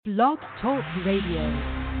Blog Talk Radio.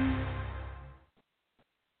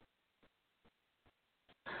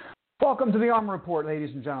 Welcome to the ARMOR Report, ladies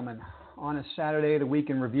and gentlemen. On a Saturday, the week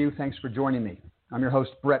in review, thanks for joining me. I'm your host,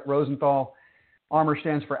 Brett Rosenthal. ARMOR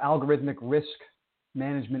stands for Algorithmic Risk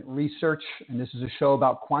Management Research, and this is a show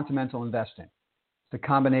about quantamental investing. It's a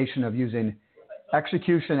combination of using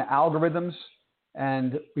execution algorithms,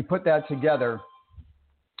 and we put that together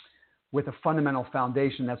with a fundamental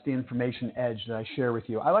foundation. That's the information edge that I share with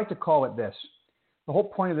you. I like to call it this. The whole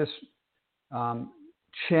point of this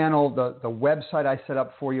channel, the website I set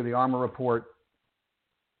up for you, the ARMOR Report,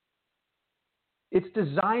 it's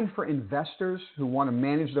designed for investors who want to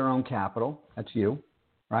manage their own capital. That's you,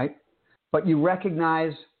 right? But you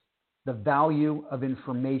recognize the value of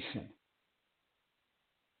information.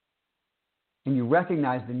 And you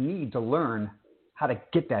recognize the need to learn how to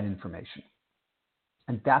get that information.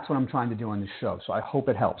 And that's what I'm trying to do on this show. So I hope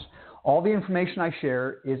it helps. All the information I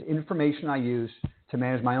share is information I use to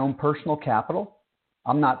manage my own personal capital.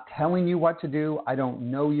 I'm not telling you what to do. I don't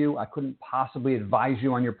know you. I couldn't possibly advise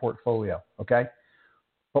you on your portfolio, okay?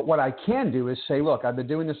 But what I can do is say, look, I've been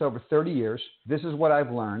doing this over 30 years. This is what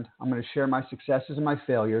I've learned. I'm going to share my successes and my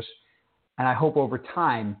failures. And I hope over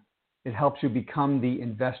time it helps you become the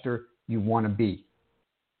investor you want to be.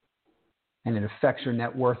 And it affects your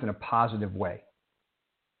net worth in a positive way.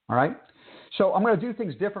 All right? So I'm going to do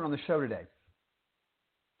things different on the show today.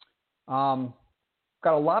 Got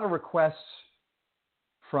a lot of requests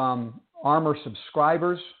from ARMOR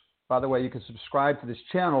subscribers. By the way, you can subscribe to this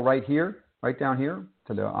channel right here, right down here,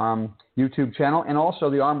 to the YouTube channel, and also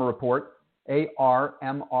the ARMOR Report,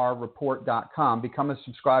 armrreport.com. Become a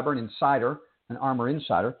subscriber, an insider, an ARMOR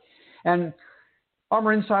insider. And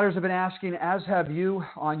ARMOR insiders have been asking, as have you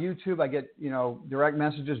on YouTube. I get, direct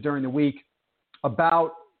messages during the week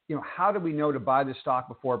about, how do we know to buy this stock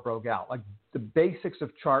before it broke out? Like the basics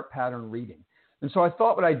of chart pattern reading. And so I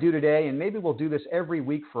thought what I'd do today, and maybe we'll do this every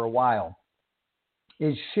week for a while,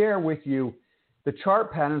 is share with you the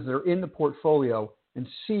chart patterns that are in the portfolio and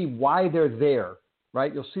see why they're there,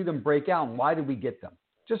 right? You'll see them break out, and why did we get them?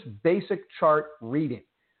 Just basic chart reading,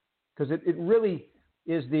 because it really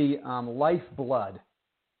is the lifeblood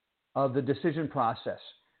of the decision process.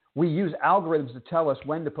 We use algorithms to tell us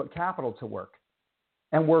when to put capital to work.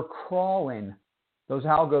 And we're crawling. Those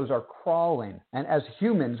algos are crawling. And as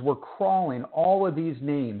humans, we're crawling all of these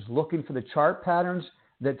names, looking for the chart patterns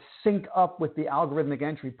that sync up with the algorithmic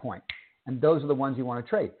entry point. And those are the ones you want to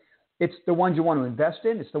trade. It's the ones you want to invest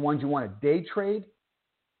in. It's the ones you want to day trade.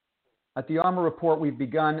 At the ARMOR Report, we've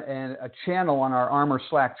begun a channel on our ARMOR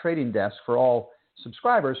Slack trading desk for all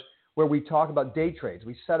subscribers where we talk about day trades.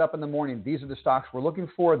 We set up in the morning. These are the stocks we're looking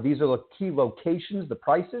for. These are the key locations, the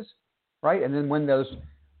prices. Right? And then when those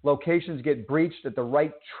locations get breached at the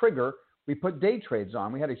right trigger, we put day trades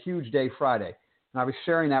on. We had a huge day Friday. And I was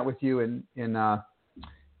sharing that with you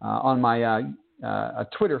on my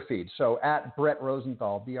Twitter feed. So at Brett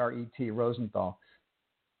Rosenthal, B-R-E-T, Rosenthal.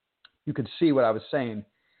 You could see what I was saying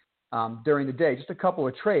during the day. Just a couple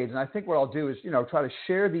of trades. And I think what I'll do is, try to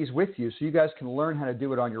share these with you so you guys can learn how to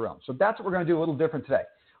do it on your own. So that's what we're going to do a little different today.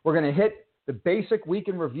 We're going to hit the basic week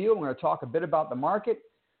in review. We're going to talk a bit about the market.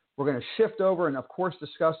 We're going to shift over and, of course,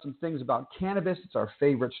 discuss some things about cannabis. It's our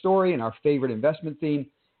favorite story and our favorite investment theme.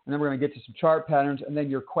 And then we're going to get to some chart patterns and then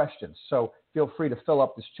your questions. So feel free to fill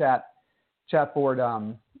up this chat board,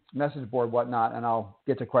 message board, whatnot, and I'll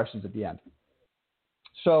get to questions at the end.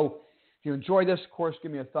 So if you enjoy this, of course,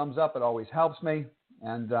 give me a thumbs up. It always helps me.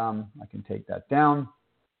 And I can take that down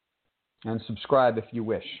and subscribe if you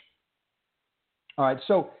wish. All right,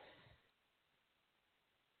 so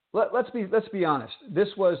Let's be honest. This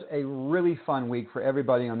was a really fun week for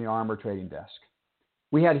everybody on the ARMOR trading desk.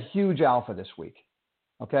 We had huge alpha this week,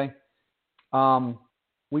 okay?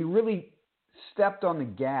 We really stepped on the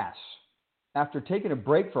gas after taking a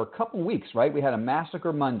break for a couple weeks, right? We had a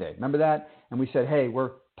massacre Monday. Remember that? And we said, hey,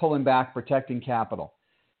 we're pulling back, protecting capital.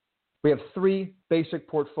 We have three basic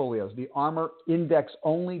portfolios. The ARMOR index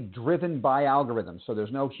only, driven by algorithms, so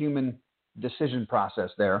there's no human decision process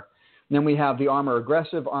there. And then we have the ARMOR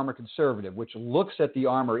aggressive, ARMOR conservative, which looks at the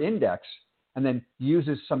ARMOR index and then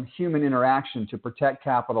uses some human interaction to protect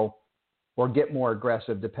capital or get more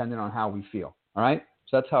aggressive depending on how we feel. All right?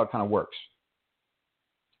 So that's how it kind of works.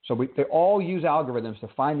 So they all use algorithms to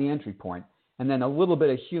find the entry point and then a little bit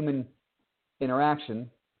of human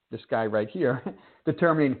interaction, this guy right here,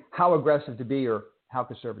 determining how aggressive to be or how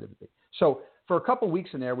conservative to be. So for a couple weeks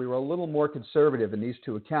in there, we were a little more conservative in these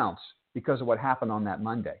two accounts because of what happened on that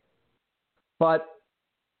Monday. But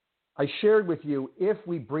I shared with you if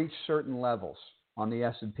we breach certain levels on the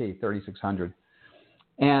S&P 3600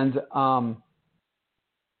 and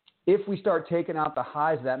if we start taking out the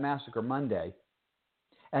highs of that Massacre Monday,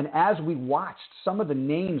 and as we watched some of the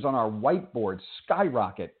names on our whiteboard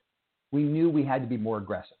skyrocket, we knew we had to be more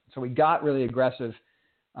aggressive. So we got really aggressive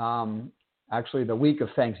actually the week of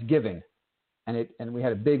Thanksgiving. And we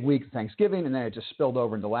had a big week of Thanksgiving, and then it just spilled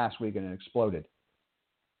over into last week and it exploded.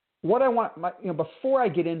 What I want, before I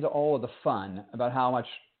get into all of the fun about how much,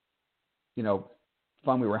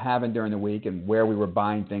 fun we were having during the week and where we were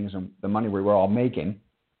buying things and the money we were all making,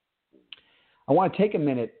 I want to take a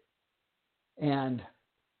minute and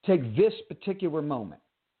take this particular moment,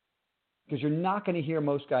 because you're not going to hear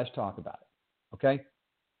most guys talk about it, okay?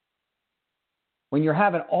 When you're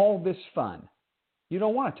having all this fun, you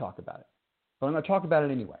don't want to talk about it, but I'm going to talk about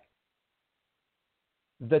it anyway.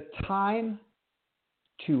 The time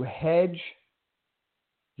to hedge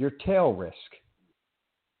your tail risk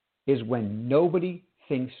is when nobody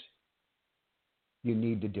thinks you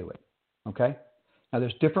need to do it, okay? Now,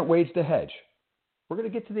 there's different ways to hedge. We're going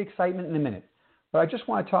to get to the excitement in a minute, but I just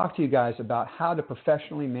want to talk to you guys about how to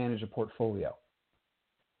professionally manage a portfolio.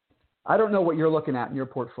 I don't know what you're looking at in your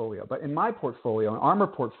portfolio, but in my portfolio, in Armor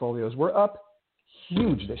portfolios, we're up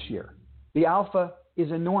huge this year. The alpha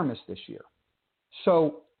is enormous this year.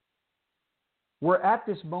 So we're at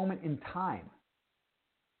this moment in time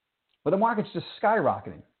where the market's just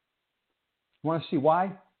skyrocketing. You want to see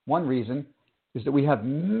why? One reason is that we have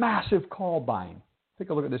massive call buying. Take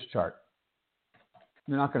a look at this chart.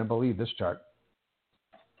 You're not going to believe this chart,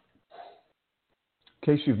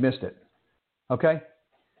 in case you've missed it. Okay?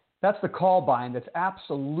 That's the call buying that's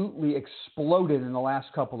absolutely exploded in the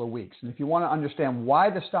last couple of weeks. And if you want to understand why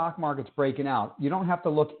the stock market's breaking out, you don't have to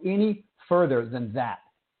look any further than that.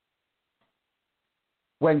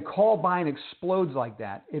 When call buying explodes like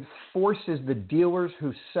that, it forces the dealers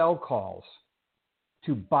who sell calls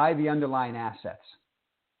to buy the underlying assets.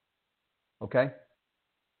 Okay?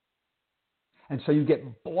 And so you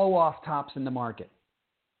get blow-off tops in the market.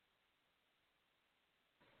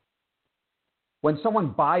 When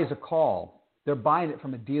someone buys a call, they're buying it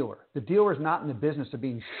from a dealer. The dealer is not in the business of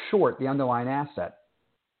being short the underlying asset.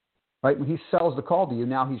 Right? When he sells the call to you,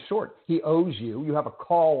 now he's short. He owes you. You have a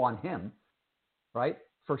call on him, right,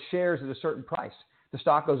 for shares at a certain price. The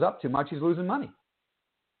stock goes up too much, he's losing money.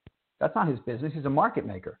 That's not his business. He's a market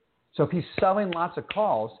maker. So if he's selling lots of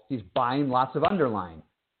calls, he's buying lots of underlying.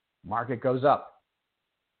 Market goes up.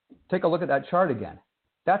 Take a look at that chart again.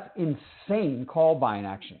 That's insane call buying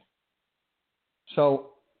action. So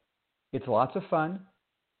it's lots of fun.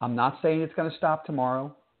 I'm not saying it's going to stop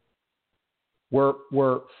tomorrow.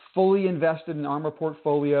 We're fully invested in Armor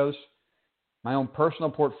portfolios. My own personal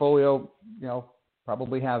portfolio,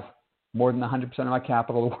 probably have more than 100% of my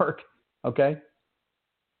capital to work. Okay?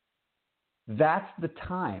 That's the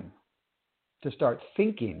time to start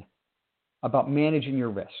thinking about managing your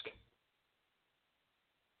risk.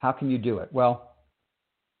 How can you do it? Well,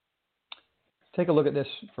 take a look at this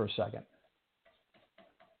for a second.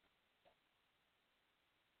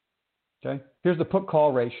 Okay? Here's the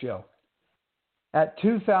put-call ratio. At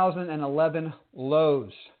 2011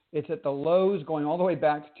 lows. It's at the lows going all the way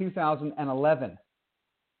back to 2011.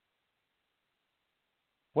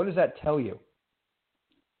 What does that tell you?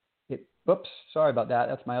 Oops, sorry about that.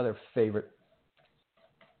 That's my other favorite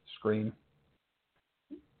screen.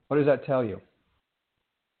 What does that tell you?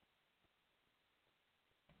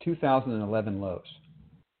 2011 lows.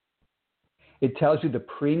 It tells you the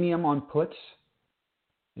premium on puts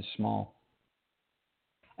is small.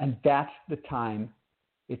 And that's the time,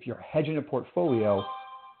 if you're hedging a portfolio,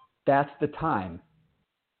 that's the time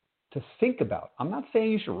to think about. I'm not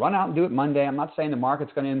saying you should run out and do it Monday. I'm not saying the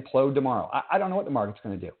market's going to implode tomorrow. I don't know what the market's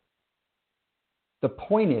going to do. The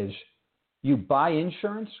point is, you buy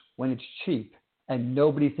insurance when it's cheap and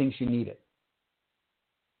nobody thinks you need it.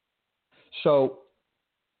 So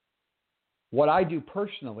what I do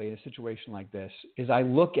personally in a situation like this is I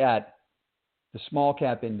look at the small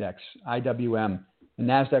cap index, IWM, the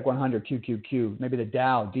NASDAQ 100, QQQ, maybe the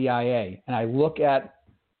Dow, DIA, and I look at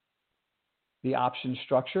the option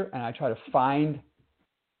structure and I try to find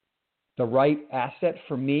the right asset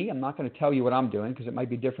for me. I'm not going to tell you what I'm doing because it might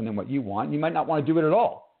be different than what you want. You might not want to do it at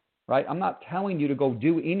all, right? I'm not telling you to go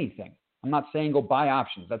do anything. I'm not saying go buy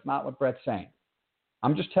options. That's not what Brett's saying.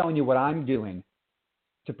 I'm just telling you what I'm doing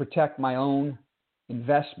to protect my own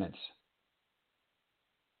investments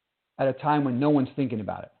at a time when no one's thinking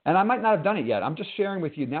about it. And I might not have done it yet. I'm just sharing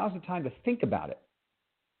with you. Now's the time to think about it.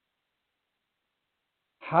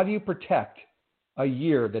 How do you protect a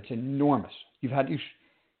year that's enormous? If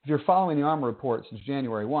you're following the Armor report since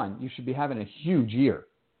January 1, you should be having a huge year.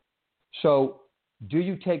 So do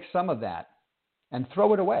you take some of that and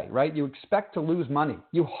throw it away, right? You expect to lose money.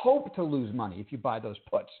 You hope to lose money if you buy those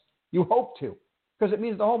puts. You hope to, because it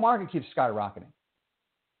means the whole market keeps skyrocketing.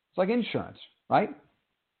 It's like insurance, right?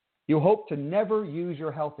 You hope to never use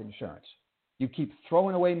your health insurance. You keep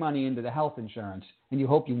throwing away money into the health insurance, and you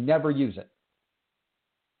hope you never use it.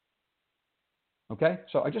 Okay?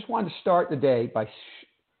 So I just wanted to start the day by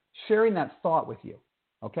sharing that thought with you,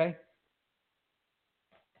 okay?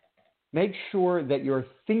 Make sure that you're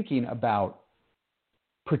thinking about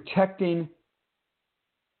protecting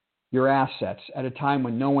your assets at a time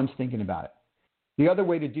when no one's thinking about it. The other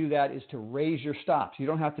way to do that is to raise your stops. You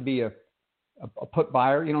don't have to be a put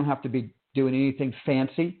buyer. You don't have to be doing anything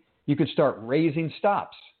fancy. You could start raising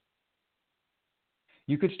stops.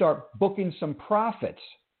 You could start booking some profits.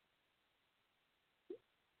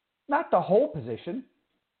 Not the whole position,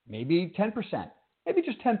 maybe 10%, maybe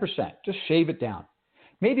just 10%. Just shave it down.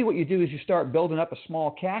 Maybe what you do is you start building up a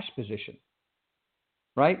small cash position,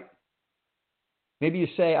 right? Maybe you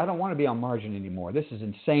say, I don't want to be on margin anymore. This is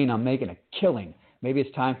insane. I'm making a killing. Maybe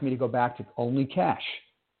it's time for me to go back to only cash.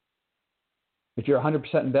 If you're 100%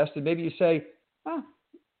 invested, maybe you say,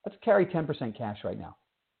 let's carry 10% cash right now.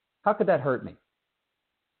 How could that hurt me?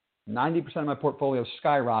 90% of my portfolio is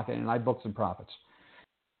skyrocketing, and I booked some profits.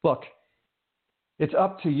 Look, it's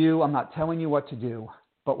up to you. I'm not telling you what to do.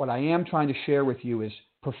 But what I am trying to share with you is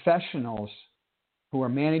professionals who are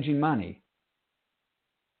managing money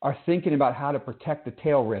are thinking about how to protect the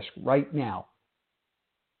tail risk right now.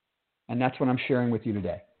 And that's what I'm sharing with you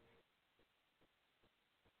today.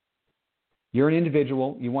 You're an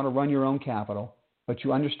individual. You want to run your own capital, but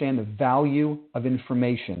you understand the value of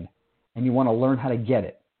information, and you want to learn how to get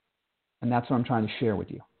it. And that's what I'm trying to share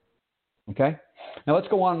with you. Okay? Now let's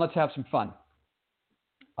go on and let's have some fun.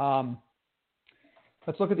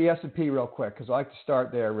 Let's look at the S&P real quick, because I like to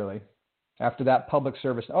start there, really, after that public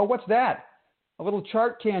service. Oh, what's that? A little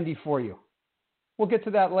chart candy for you. We'll get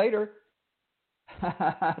to that later.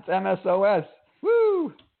 It's MSOS.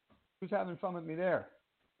 Woo! Who's having fun with me there?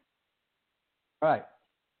 All right.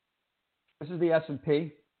 This is the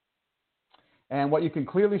S&P. And what you can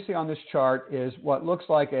clearly see on this chart is what looks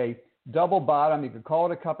like a double bottom. You could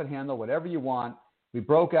call it a cup and handle, whatever you want. We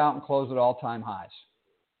broke out and closed at all-time highs.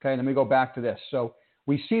 Okay, let me go back to this. So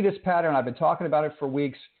we see this pattern. I've been talking about it for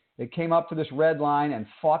weeks. It came up to this red line and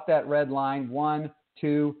fought that red line. 1,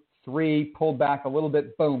 2, 3, pulled back a little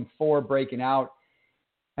bit. Boom, 4 breaking out.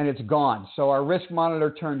 And it's gone. So our risk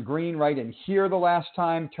monitor turned green right in here the last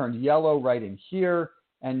time, turned yellow right in here,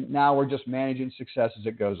 and now we're just managing success as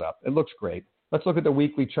it goes up. It looks great. Let's look at the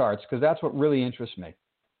weekly charts, because that's what really interests me.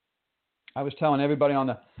 I was telling everybody on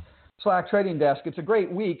the Slack trading desk, it's a great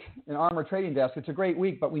week, an Armor trading desk, it's a great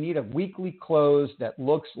week, but we need a weekly close that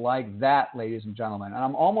looks like that, ladies and gentlemen. And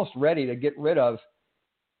I'm almost ready to get rid of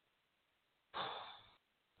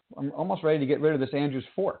this Andrews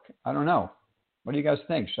fork. I don't know. What do you guys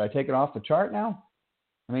think? Should I take it off the chart now?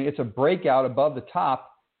 I mean, it's a breakout above the top.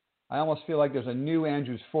 I almost feel like there's a new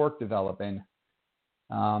Andrews fork developing.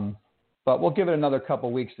 But we'll give it another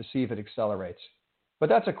couple weeks to see if it accelerates. But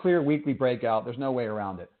that's a clear weekly breakout. There's no way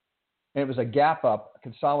around it. And it was a gap up, a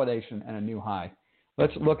consolidation, and a new high.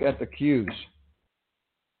 Let's look at the Qs.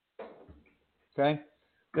 Okay?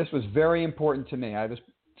 This was very important to me. I was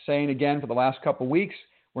saying again for the last couple weeks,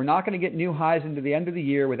 we're not going to get new highs into the end of the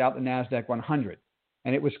year without the NASDAQ 100.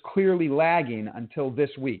 And it was clearly lagging until this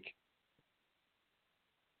week.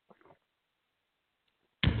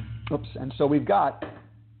 Oops. And so we've got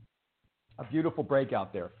a beautiful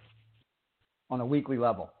breakout there on a weekly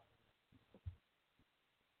level.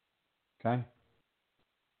 Okay?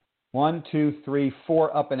 1, 2, 3,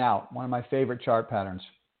 4 up and out. One of my favorite chart patterns.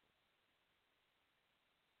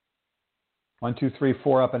 1, 2, 3,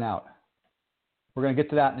 4 up and out. We're going to get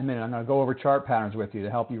to that in a minute. I'm going to go over chart patterns with you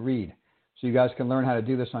to help you read, so you guys can learn how to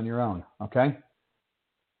do this on your own. Okay?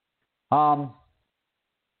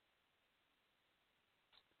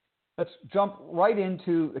 Let's jump right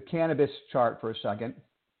into the cannabis chart for a second.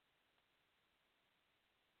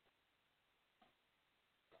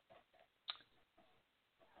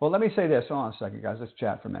 Well, let me say this. Hold on a second, guys. Let's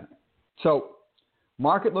chat for a minute. So,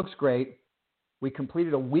 market looks great. We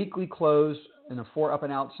completed a weekly close in a 4 up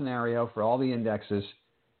and out scenario for all the indexes.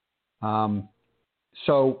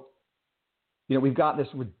 So, we've got this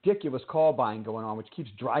ridiculous call buying going on, which keeps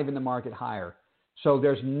driving the market higher. So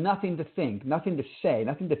there's nothing to think, nothing to say,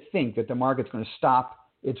 nothing to think that the market's going to stop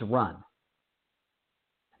its run.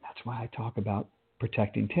 And that's why I talk about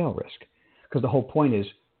protecting tail risk, because the whole point is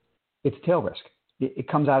it's tail risk. It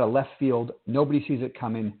comes out of left field. Nobody sees it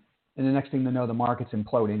coming. And the next thing you know, the market's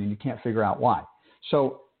imploding and you can't figure out why.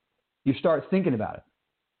 So you start thinking about it.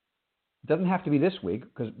 It doesn't have to be this week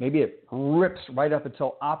because maybe it rips right up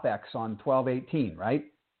until OPEX on 12/18, right?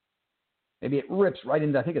 Maybe it rips right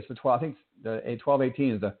into, I think it's the 12. I think the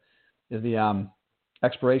 12/18 is the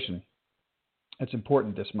expiration. It's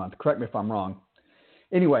important this month. Correct me if I'm wrong.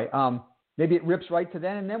 Anyway, maybe it rips right to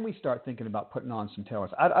then, and then we start thinking about putting on some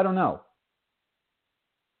tailwinds. I don't know.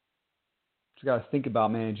 So you got to think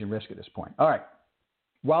about managing risk at this point. All right,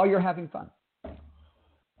 while you're having fun.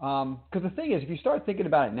 Because the thing is, if you start thinking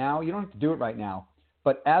about it now, you don't have to do it right now.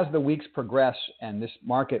 But as the weeks progress and this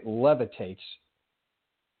market levitates,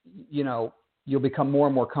 you'll become more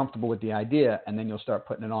and more comfortable with the idea, and then you'll start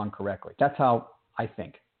putting it on correctly. That's how I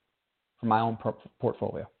think for my own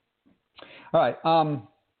portfolio. All right.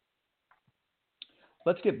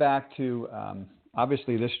 Let's get back to,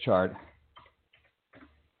 obviously, this chart.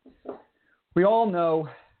 We all know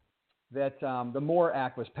that the MORE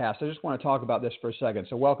Act was passed. I just want to talk about this for a second.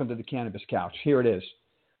 So welcome to the Cannabis Couch. Here it is.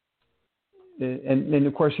 And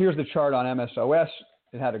of course, here's the chart on MSOS.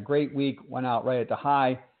 It had a great week, went out right at the high.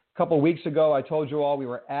 A couple of weeks ago, I told you all we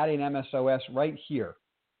were adding MSOS right here.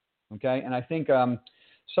 Okay, and I think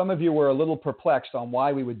some of you were a little perplexed on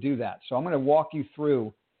why we would do that. So I'm going to walk you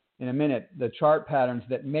through in a minute the chart patterns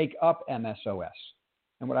that make up MSOS.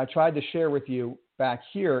 And what I tried to share with you back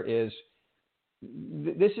here is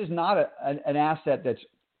this is not an asset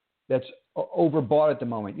that's overbought at the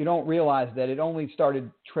moment. You don't realize that it only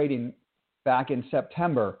started trading back in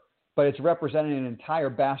September, but it's representing an entire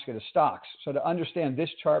basket of stocks. So to understand this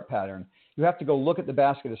chart pattern, you have to go look at the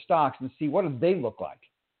basket of stocks and see what do they look like.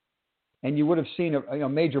 And you would have seen a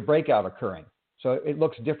major breakout occurring. So it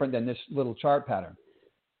looks different than this little chart pattern.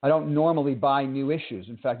 I don't normally buy new issues.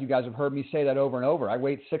 In fact, you guys have heard me say that over and over. I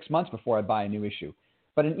wait 6 months before I buy a new issue.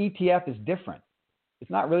 But an ETF is different. It's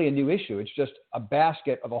not really a new issue. It's just a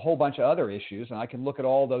basket of a whole bunch of other issues, and I can look at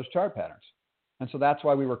all those chart patterns. And so that's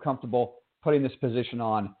why we were comfortable putting this position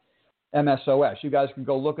on MSOS. You guys can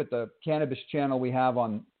go look at the cannabis channel we have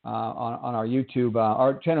on our YouTube,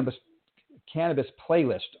 our cannabis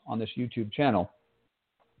playlist on this YouTube channel.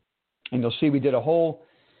 And you'll see we did a whole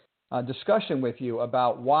discussion with you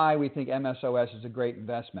about why we think MSOS is a great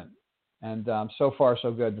investment. And so far,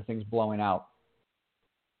 so good. The thing's blowing out.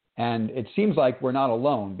 And it seems like we're not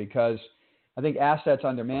alone because I think assets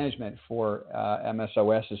under management for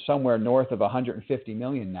MSOS is somewhere north of 150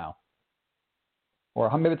 million now.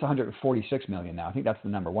 Or maybe it's 146 million now. I think that's the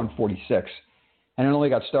number, 146. And it only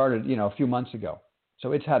got started, a few months ago.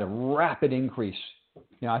 So it's had a rapid increase.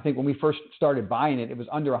 I think when we first started buying it, it was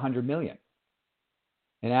under 100 million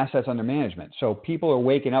in assets under management. So people are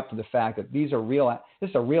waking up to the fact that this is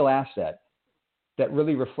a real asset that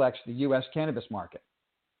really reflects the U.S. cannabis market,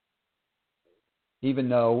 even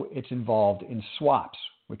though it's involved in swaps,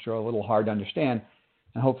 which are a little hard to understand.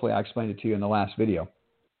 And hopefully I explained it to you in the last video.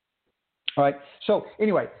 All right. So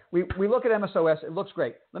anyway, we look at MSOS. It looks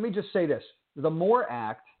great. Let me just say this. The MORE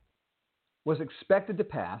Act was expected to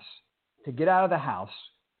pass to get out of the House.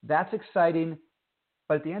 That's exciting.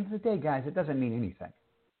 But at the end of the day, guys, it doesn't mean anything.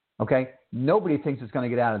 Okay? Nobody thinks it's going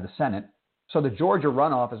to get out of the Senate. So the Georgia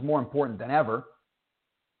runoff is more important than ever.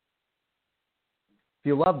 If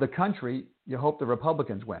you love the country, you hope the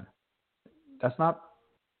Republicans win. That's not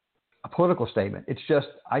a political statement. It's just,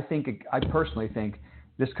 I personally think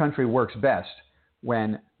this country works best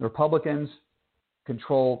when the Republicans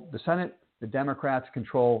control the Senate, the Democrats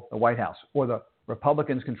control the White House, or the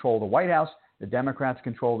Republicans control the White House, the Democrats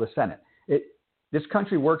control the Senate. This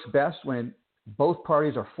country works best when both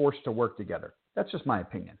parties are forced to work together. That's just my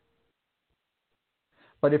opinion.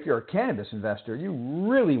 But if you're a cannabis investor, you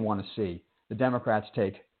really want to see the Democrats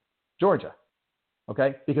take Georgia,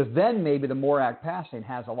 okay? Because then maybe the MORE Act passing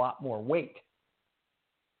has a lot more weight.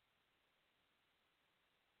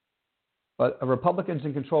 But Republicans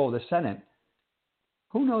in control of the Senate,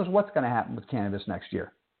 who knows what's going to happen with cannabis next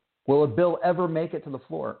year? Will a bill ever make it to the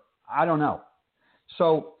floor? I don't know.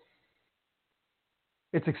 So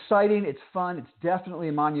it's exciting. It's fun. It's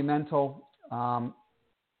definitely monumental.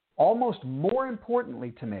 Almost more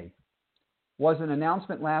importantly to me was an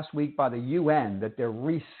announcement last week by the UN that they're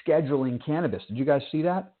rescheduling cannabis. Did you guys see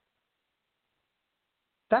that?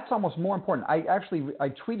 That's almost more important. I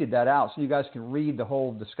tweeted that out so you guys can read the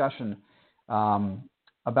whole discussion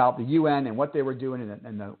about the UN and what they were doing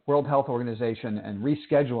in the World Health Organization and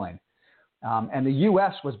rescheduling. And the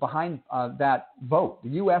U.S. was behind that vote. The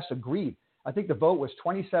U.S. agreed. I think the vote was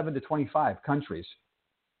 27 to 25 countries.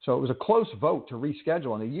 So it was a close vote to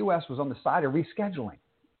reschedule, and the U.S. was on the side of rescheduling.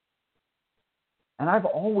 And I've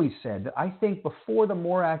always said that I think before the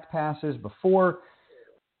MORE Act passes, before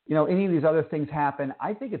any of these other things happen,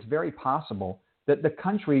 I think it's very possible that the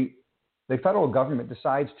the federal government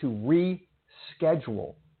decides to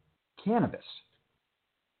reschedule cannabis,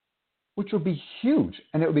 which would be huge.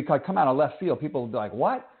 And it would be like come out of left field. People would be like,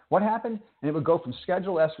 what? What happened? And it would go from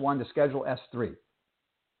Schedule S1 to Schedule S3.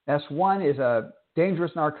 S1 is a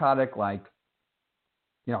dangerous narcotic like,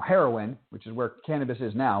 heroin, which is where cannabis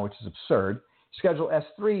is now, which is absurd. Schedule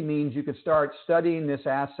S3 means you could start studying this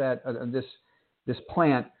asset, this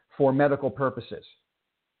plant for medical purposes,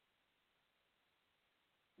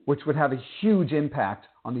 which would have a huge impact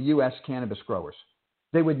on the U.S. cannabis growers.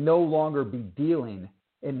 They would no longer be dealing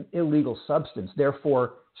in illegal substance.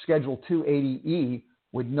 Therefore, Schedule 280E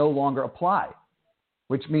would no longer apply,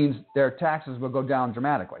 which means their taxes will go down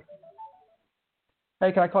dramatically.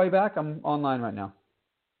 Hey, can I call you back? I'm online right now.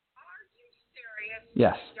 Are you serious?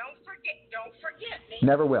 Yes. Don't forget me.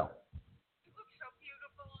 Never will. You look so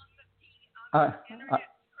beautiful on the internet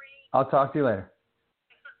screen. I'll talk to you later.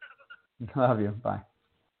 Love you. Bye.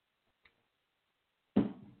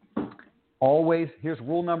 Always, here's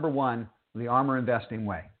rule number 1 of the Armor Investing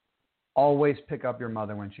Way. Always pick up your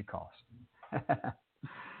mother when she calls.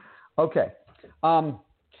 Okay.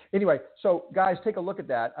 Anyway, so guys, take a look at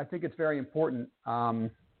that. I think it's very important.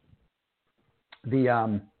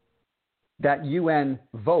 That UN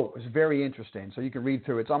vote was very interesting. So you can read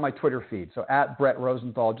through it. It's on my Twitter feed. So at Brett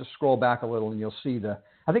Rosenthal, just scroll back a little and you'll see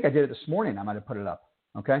I think I did it this morning. I might have put it up.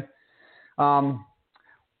 Okay.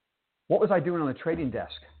 What was I doing on the trading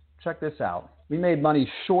desk? Check this out. We made money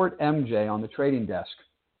short MJ on the trading desk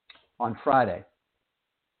on Friday.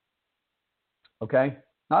 Okay.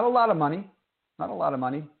 Not a lot of money,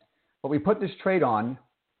 but we put this trade on.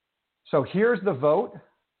 So here's the vote.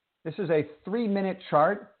 This is a 3-minute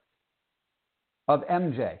chart of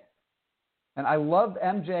MJ. And I love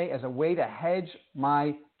MJ as a way to hedge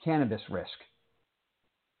my cannabis risk.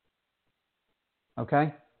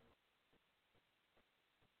 Okay?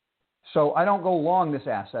 So I don't go long this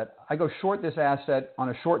asset. I go short this asset on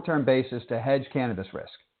a short-term basis to hedge cannabis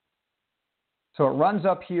risk. So it runs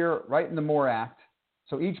up here right in the Moore Act.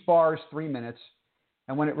 So each bar is 3 minutes.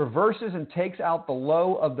 And when it reverses and takes out the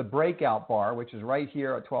low of the breakout bar, which is right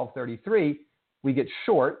here at 1233, we get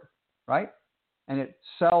short, right? And it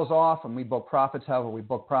sells off and we book profits. However, we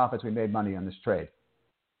book profits. We made money on this trade.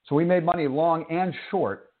 So we made money long and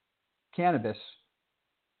short cannabis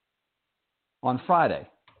on Friday.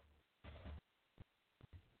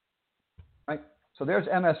 Right? So there's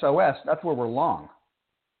MSOS. That's where we're long.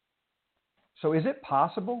 So is it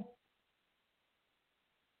possible?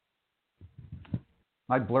 Am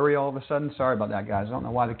I blurry all of a sudden? Sorry about that, guys. I don't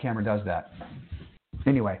know why the camera does that.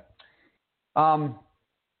 Anyway, are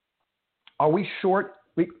we short?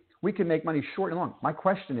 We can make money short and long. My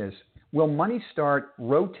question is, will money start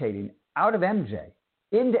rotating out of MJ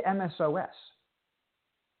into MSOS?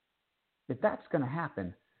 If that's going to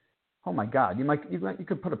happen, oh my God, you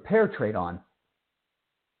could put a pair trade on.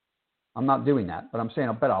 I'm not doing that, but I'm saying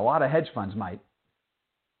I bet a lot of hedge funds might.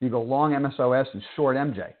 You go long MSOS and short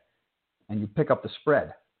MJ, and you pick up the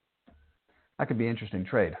spread. That could be an interesting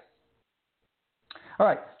trade. All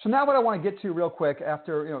right, so now what I want to get to real quick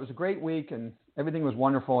after, it was a great week and everything was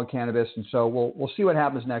wonderful in cannabis, and so we'll see what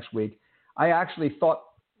happens next week. I actually thought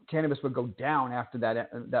cannabis would go down after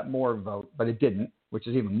that Moore vote, but it didn't, which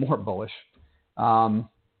is even more bullish.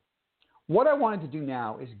 What I wanted to do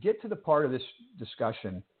now is get to the part of this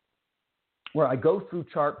discussion where I go through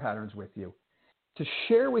chart patterns with you to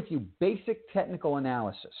share with you basic technical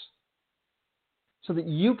analysis so that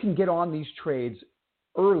you can get on these trades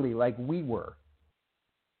early like we were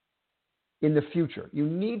in the future. You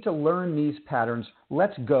need to learn these patterns.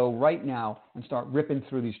 Let's go right now and start ripping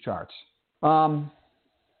through these charts.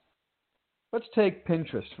 Let's take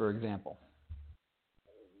Pinterest, for example.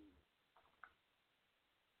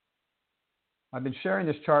 I've been sharing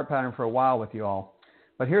this chart pattern for a while with you all,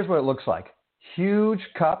 but here's what it looks like. Huge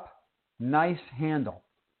cup, nice handle.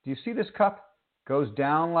 Do you see this cup? Goes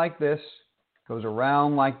down like this, goes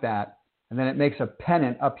around like that, and then it makes a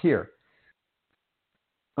pennant up here.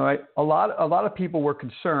 All right, a lot of people were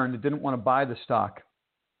concerned and didn't want to buy the stock.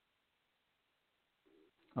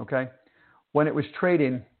 Okay, when it was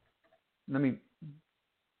trading, when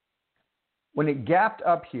it gapped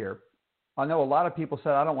up here, I know a lot of people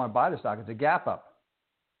said, I don't want to buy the stock. It's a gap up,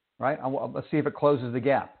 right? Let's see if it closes the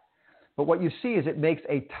gap. But what you see is it makes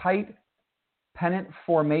a tight pennant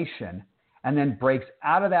formation and then breaks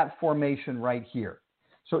out of that formation right here.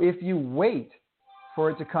 So if you wait for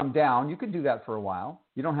it to come down, you can do that for a while.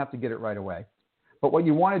 You don't have to get it right away. But what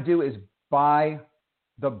you want to do is buy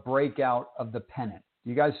the breakout of the pennant. Do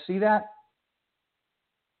you guys see that?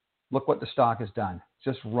 Look what the stock has done.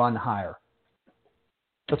 Just run higher.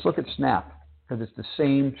 Let's look at Snap. because it's the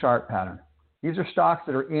same chart pattern. These are stocks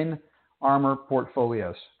that are in Armor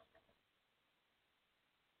portfolios.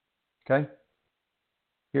 Okay?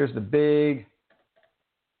 Here's the big,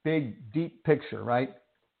 deep picture, right?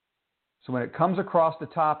 So when it comes across the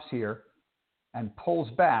tops here and pulls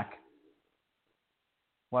back,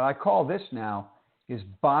 what I call this now is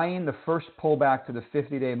buying the first pullback to the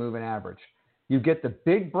 50-day moving average. You get the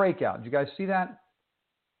big breakout. Did you guys see that?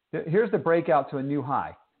 Here's the breakout to a new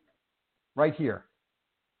high, right here.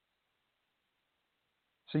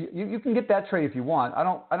 So you can get that trade if you want. I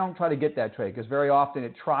don't try to get that trade because very often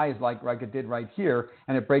it tries like it did right here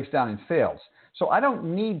and it breaks down and fails. So I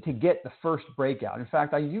don't need to get the first breakout. In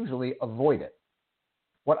fact, I usually avoid it.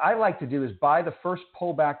 What I like to do is buy the first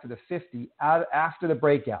pullback to the 50 after the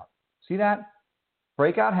breakout. See that?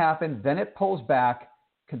 Breakout happened, then it pulls back,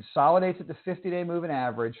 consolidates at the 50-day moving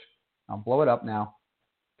average. I'll blow it up now.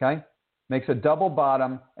 Okay? Makes a double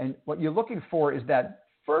bottom. And what you're looking for is that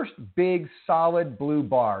first big solid blue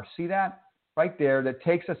bar. See that? Right there, that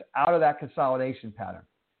takes us out of that consolidation pattern.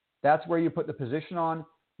 That's where you put the position on.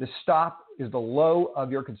 The stop is the low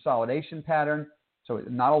of your consolidation pattern. So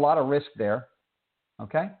not a lot of risk there.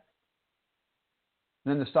 Okay?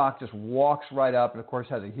 And then the stock just walks right up and, of course,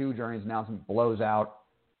 has a huge earnings announcement, blows out.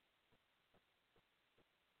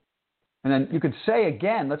 And then you could say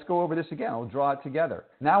again, let's go over this again. We'll draw it together.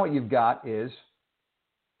 Now what you've got is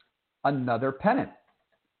another pennant.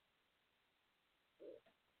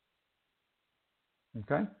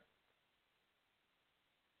 Okay?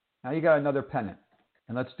 Now you got another pennant.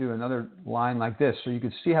 And let's do another line like this so you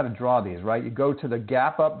can see how to draw these, right? You go to the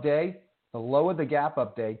gap up day, the low of the gap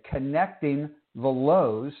up day, connecting the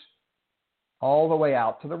lows all the way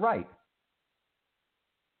out to the right.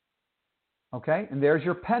 Okay? And there's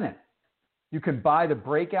your pennant. You could buy the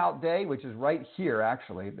breakout day, which is right here,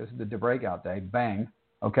 actually. This is the breakout day. Bang.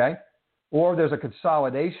 Okay? Or there's a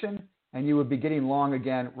consolidation, and you would be getting long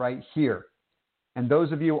again right here. And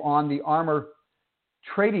those of you on the Armor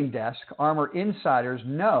trading desk, Armor insiders,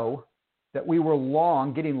 know that we were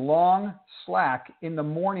long, getting long slack in the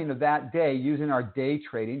morning of that day using our day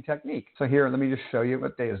trading technique. So here, let me just show you.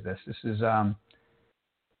 What day is this? This is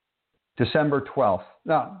December 12th.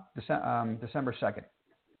 No, December 2nd.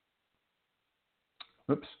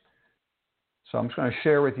 Oops. So I'm just going to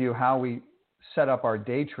share with you how we set up our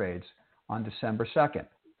day trades on December 2nd.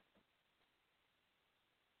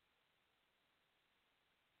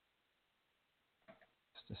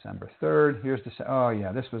 December 3rd. Here's the, oh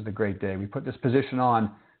yeah, this was the great day. We put this position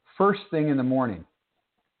on first thing in the morning.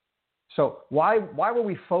 So why were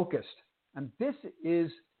we focused? And this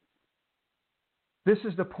is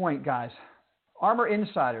the point, guys. Armor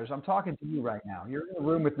insiders, I'm talking to you right now. You're in the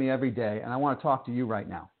room with me every day, and I want to talk to you right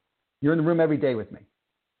now. You're in the room every day with me.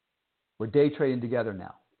 We're day trading together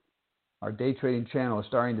now. Our day trading channel is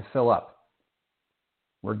starting to fill up.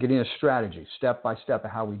 We're getting a strategy, step by step, of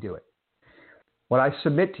how we do it. What I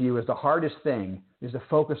submit to you is the hardest thing is to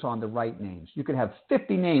focus on the right names. You can have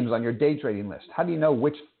 50 names on your day trading list. How do you know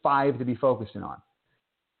which 5 to be focusing on?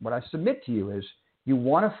 What I submit to you is you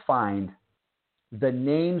want to find the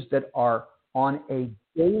names that are on a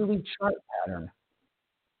daily chart pattern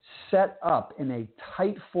set up in a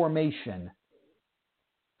tight formation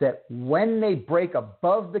that when they break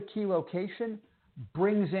above the key location,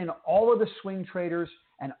 brings in all of the swing traders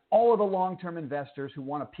and all of the long-term investors who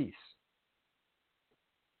want a piece.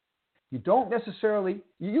 You don't necessarily,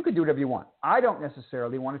 you can do whatever you want. I don't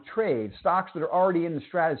necessarily want to trade stocks that are already in the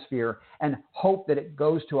stratosphere and hope that it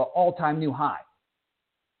goes to an all-time new high.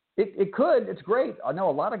 It could, it's great. I know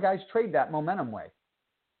a lot of guys trade that momentum way.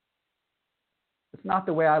 It's not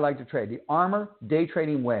the way I like to trade. The Armor day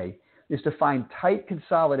trading way is to find tight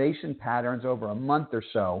consolidation patterns over a month or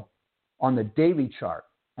so on the daily chart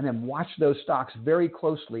and then watch those stocks very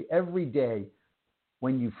closely every day.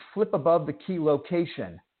 When you flip above the key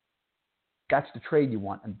location, that's the trade you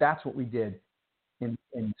want, and that's what we did in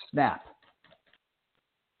Snap.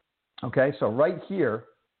 Okay, so right here,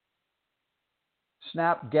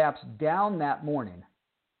 Snap gaps down that morning,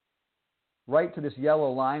 right to this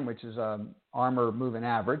yellow line, which is Armor moving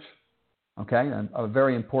average. Okay, a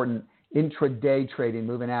very important intraday trading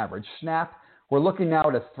moving average. Snap, we're looking now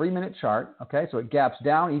at a 3-minute chart. Okay, so it gaps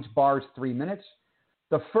down. Each bar is 3 minutes.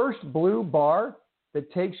 The first blue bar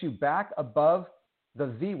that takes you back above the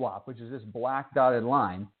VWAP, which is this black dotted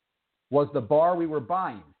line, was the bar we were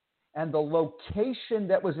buying. And the location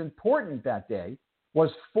that was important that day was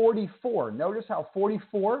 44. Notice how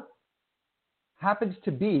 44 happens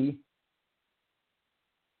to be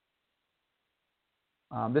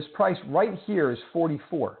this price right here is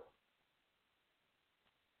 44.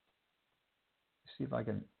 Let's see if I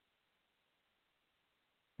can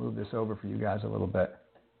move this over for you guys a little bit.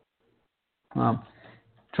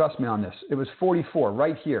 Trust me on this. It was 44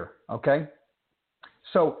 right here, okay?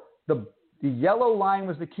 So the yellow line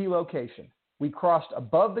was the key location. We crossed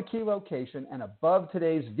above the key location and above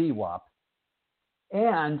today's VWAP.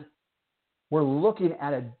 And we're looking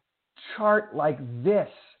at a chart like this,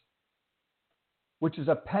 which is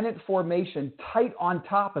a pennant formation tight on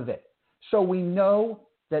top of it. So we know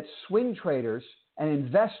that swing traders and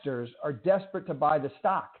investors are desperate to buy the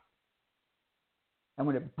stock. And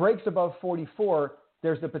when it breaks above 44,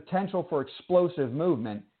 there's the potential for explosive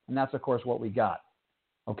movement. And that's, of course, what we got.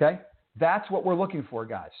 Okay? That's what we're looking for,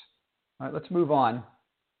 guys. All right, let's move on.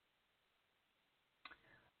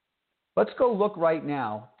 Let's go look right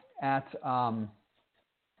now at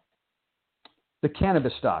the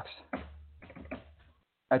cannabis stocks.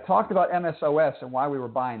 I talked about MSOS and why we were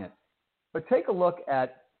buying it. But take a look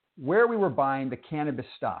at where we were buying the cannabis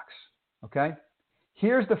stocks. Okay?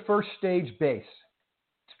 Here's the first stage base.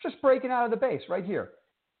 It's just breaking out of the base right here.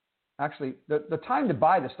 Actually, the time to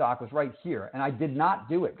buy the stock was right here, and I did not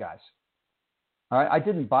do it, guys. All right? I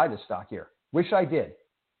didn't buy the stock here. Wish I did.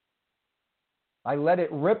 I let it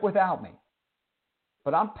rip without me.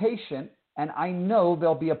 But I'm patient, and I know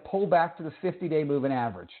there'll be a pullback to the 50-day moving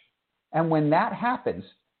average. And when that happens,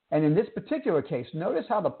 and in this particular case, notice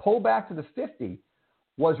how the pullback to the 50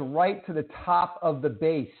 was right to the top of the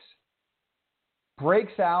base.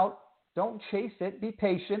 Breaks out. Don't chase it. Be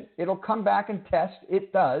patient. It'll come back and test.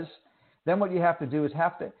 It does. Then what you have to do is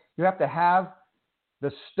you have to have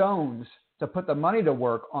the stones to put the money to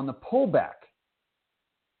work on the pullback.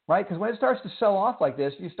 Right? Because when it starts to sell off like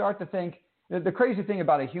this, you start to think, the crazy thing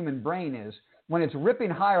about a human brain is when it's ripping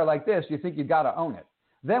higher like this, you think you've got to own it.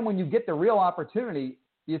 Then when you get the real opportunity,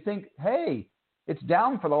 you think, hey, it's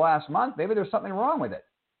down for the last month. Maybe there's something wrong with it.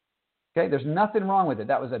 Okay, there's nothing wrong with it.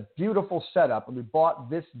 That was a beautiful setup, and we bought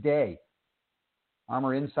this day.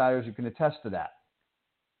 Armor Insiders, you can attest to that.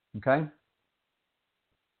 Okay?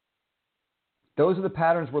 Those are the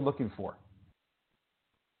patterns we're looking for.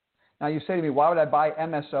 Now you say to me, why would I buy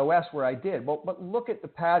MSOS where I did? Well, but look at the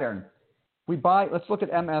pattern. Let's look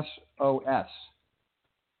at MSOS.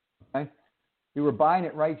 Okay? We were buying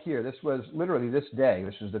it right here. This was literally this day.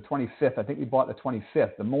 This is the 25th. I think we bought the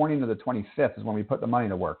 25th. The morning of the 25th is when we put the money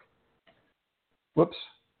to work. Whoops.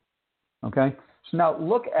 Okay? So now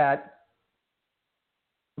look at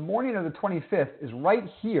the morning of the 25th is right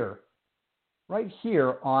here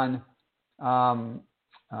on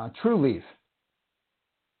TrueLeaf.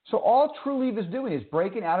 So all TrueLeaf is doing is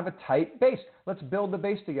breaking out of a tight base. Let's build the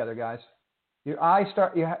base together, guys. You have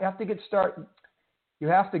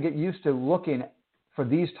to get used to looking for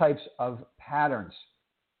these types of patterns.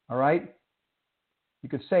 All right? You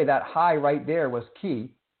could say that high right there was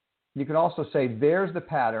key. You can also say there's the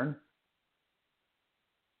pattern.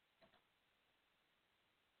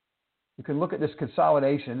 You can look at this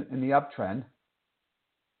consolidation in the uptrend.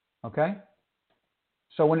 Okay?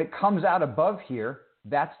 So when it comes out above here,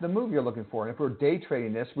 that's the move you're looking for. And if we're day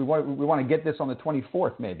trading this, we want to get this on the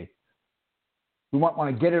 24th maybe. We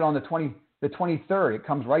want to get it on the 23rd. It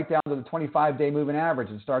comes right down to the 25-day moving average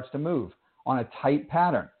and starts to move on a tight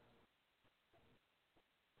pattern.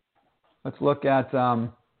 Let's look at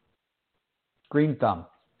Green Thumb.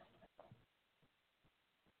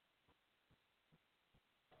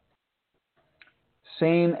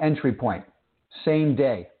 Same entry point, same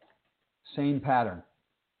day, same pattern.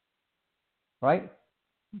 Right?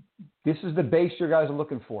 This is the base you guys are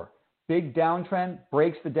looking for. Big downtrend,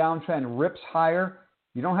 breaks the downtrend, rips higher.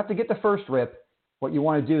 You don't have to get the first rip. What you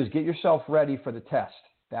want to do is get yourself ready for the test.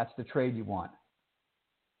 That's the trade you want.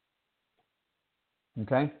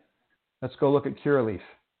 Okay? Let's go look at Cureleaf.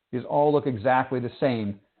 These all look exactly the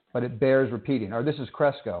same, but it bears repeating. Or this is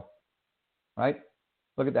Cresco. Right?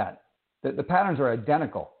 Look at that. The patterns are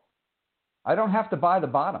identical. I don't have to buy the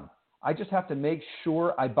bottom. I just have to make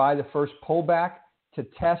sure I buy the first pullback to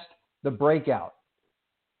test the breakout.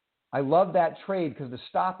 I love that trade because the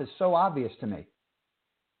stop is so obvious to me.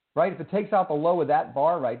 Right? If it takes out the low of that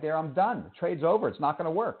bar right there, I'm done. The trade's over. It's not going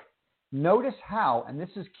to work. Notice how, and this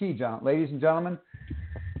is key, ladies and gentlemen,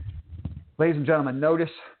 notice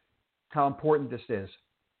how important this is.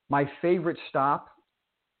 My favorite stop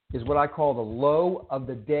is what I call the low of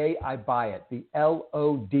the day I buy it, the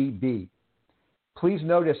LODB. Please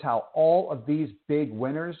notice how all of these big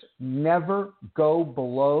winners never go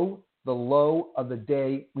below the low of the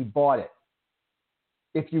day we bought it.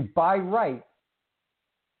 If you buy right,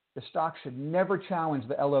 the stock should never challenge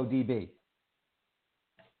the LODB.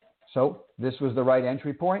 So this was the right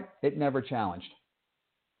entry point. It never challenged.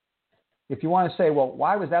 If you want to say, well,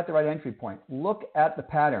 why was that the right entry point? Look at the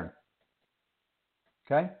pattern.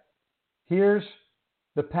 Okay? Here's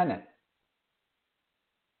the pennant.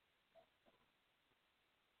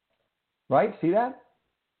 Right? See that?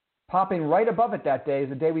 Popping right above it that day is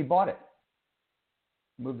the day we bought it.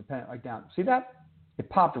 Move the pennant right down. See that? It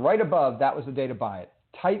popped right above. That was the day to buy it.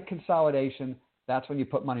 Tight consolidation. That's when you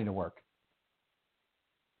put money to work.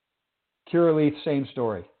 Curaleaf, same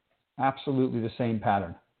story. Absolutely the same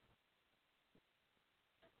pattern.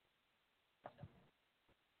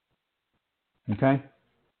 Okay?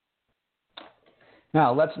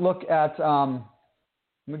 Now, let's look at, I'm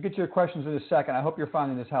going to get to your questions in a second. I hope you're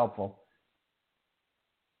finding this helpful.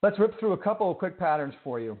 Let's rip through a couple of quick patterns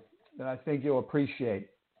for you that I think you'll appreciate.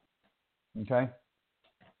 Okay?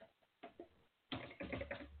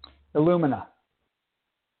 Illumina.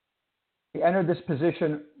 We entered this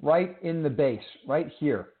position right in the base, right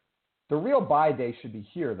here. The real buy day should be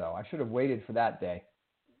here, though. I should have waited for that day.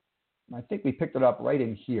 I think we picked it up right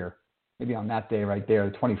in here, maybe on that day right there,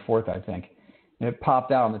 the 24th, I think. And it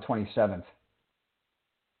popped out on the 27th.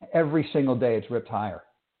 Every single day it's ripped higher.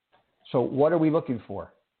 So what are we looking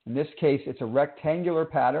for? In this case, it's a rectangular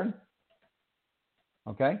pattern.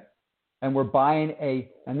 Okay? And we're buying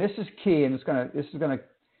and this is key, and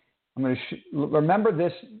I'm going to remember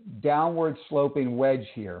this downward sloping wedge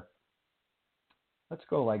here. Let's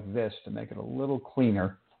go like this to make it a little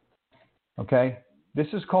cleaner. Okay? This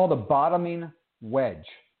is called a bottoming wedge.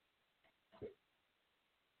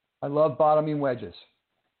 I love bottoming wedges.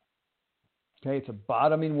 Okay, it's a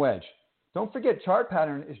bottoming wedge. Don't forget, chart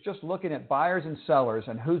pattern is just looking at buyers and sellers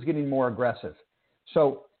and who's getting more aggressive.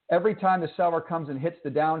 So every time the seller comes and hits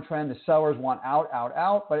the downtrend, the sellers want out, out,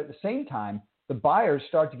 out. But at the same time, the buyers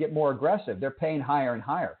start to get more aggressive. They're paying higher and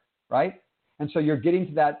higher, right? And so you're getting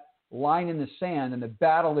to that line in the sand, and the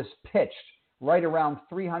battle is pitched right around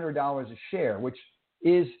 $300 a share, which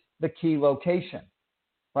is the key location,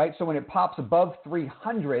 right? So when it pops above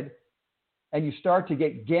 300 and you start to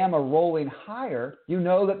get gamma rolling higher, you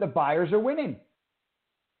know that the buyers are winning.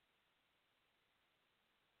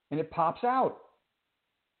 And it pops out.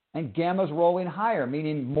 And gamma's rolling higher,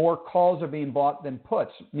 meaning more calls are being bought than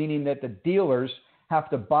puts, meaning that the dealers have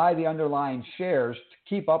to buy the underlying shares to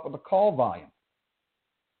keep up with the call volume.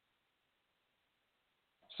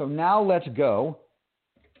 So now let's go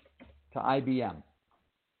to IBM,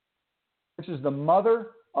 which is the mother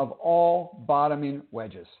of all bottoming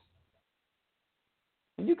wedges.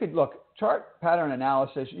 And you could look, chart pattern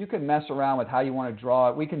analysis, you can mess around with how you want to draw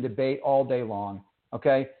it. We can debate all day long,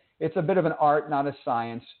 okay? It's a bit of an art, not a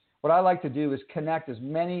science. What I like to do is connect as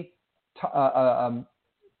many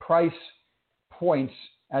price points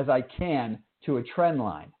as I can to a trend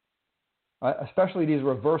line, especially these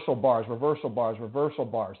reversal bars, reversal bars, reversal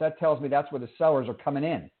bars. That tells me that's where the sellers are coming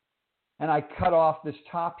in. And I cut off this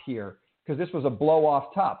top here because this was a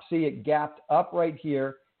blow-off top. See, it gapped up right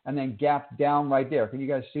here and then gapped down right there. Can you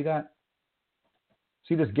guys see that?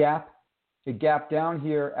 See this gap? It gapped down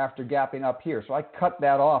here after gapping up here. So I cut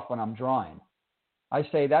that off when I'm drawing. I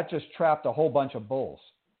say that just trapped a whole bunch of bulls.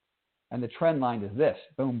 And the trend line is this.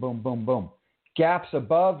 Boom, boom, boom, boom. Gaps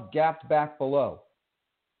above, gapped back below.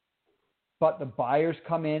 But the buyers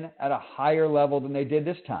come in at a higher level than they did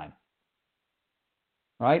this time.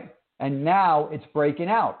 Right? And now it's breaking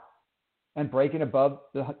out and breaking above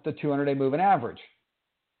the 200-day moving average.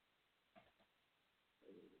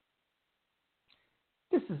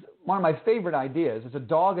 This is one of my favorite ideas. It's a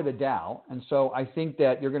dog of the Dow. And so I think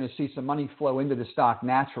that you're going to see some money flow into the stock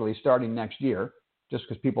naturally starting next year, just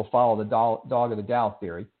because people follow the dog of the Dow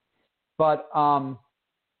theory. But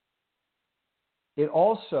it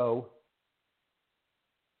also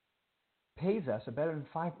pays us a better than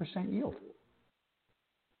 5% yield.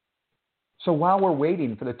 So while we're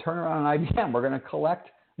waiting for the turnaround on IBM, we're going to collect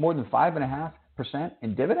more than 5.5%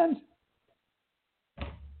 in dividends.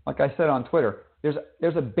 Like I said on Twitter,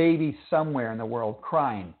 there's a baby somewhere in the world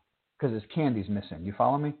crying because his candy's missing. You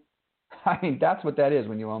follow me? I mean, that's what that is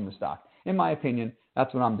when you own the stock. In my opinion,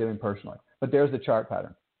 that's what I'm doing personally. But there's the chart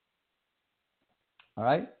pattern. All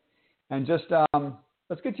right? And just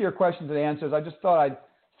let's get to your questions and answers. I just thought I'd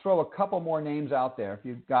throw a couple more names out there if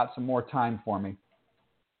you've got some more time for me.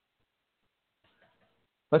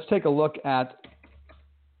 Let's take a look at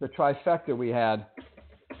the trifecta we had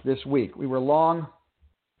this week. We were long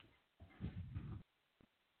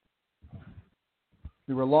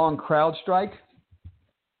CrowdStrike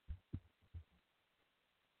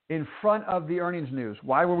in front of the earnings news.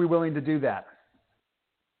 Why were we willing to do that?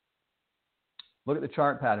 Look at the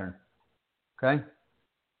chart pattern. Okay?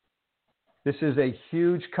 This is a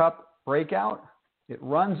huge cup breakout. It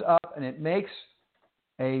runs up and it makes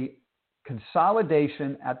a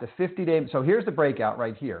consolidation at the 50-day. So here's the breakout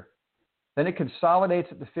right here. Then it consolidates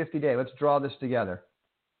at the 50-day. Let's draw this together.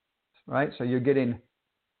 Right? So you're getting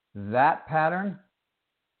that pattern.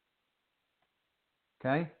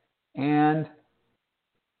 Okay? And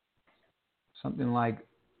something like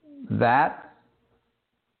that.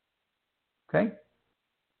 Okay?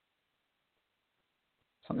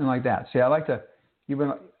 Something like that. See, I like to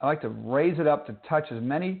raise it up to touch as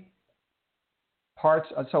many parts.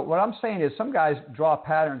 So what I'm saying is some guys draw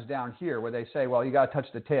patterns down here where they say, well, you got to touch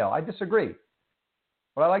the tail. I disagree.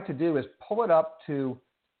 What I like to do is pull it up to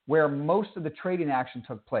where most of the trading action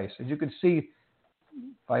took place. As you can see,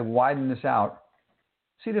 if I widen this out,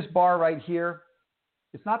 see this bar right here?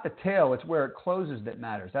 It's not the tail, it's where it closes that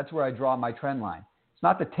matters. That's where I draw my trend line. It's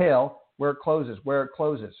not the tail, where it closes. All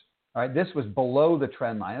right, this was below the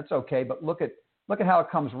trend line. That's okay, but look at how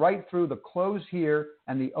it comes right through the close here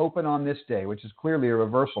and the open on this day, which is clearly a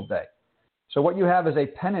reversal day. So what you have is a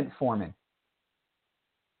pennant forming.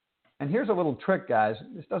 And here's a little trick, guys.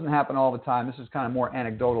 This doesn't happen all the time. This is kind of more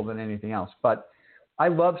anecdotal than anything else. But I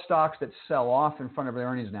love stocks that sell off in front of the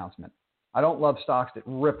earnings announcement. I don't love stocks that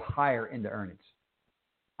rip higher into earnings.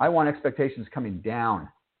 I want expectations coming down.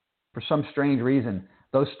 For some strange reason,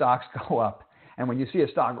 those stocks go up. And when you see a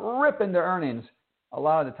stock rip into earnings, a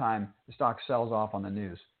lot of the time, the stock sells off on the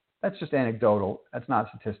news. That's just anecdotal. That's not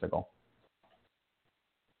statistical.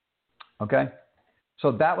 Okay?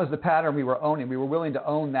 So that was the pattern we were owning. We were willing to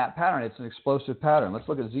own that pattern. It's an explosive pattern. Let's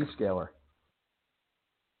look at Zscaler.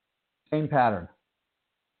 Same pattern.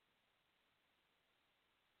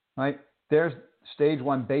 Right? There's stage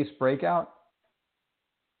one base breakout.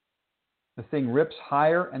 The thing rips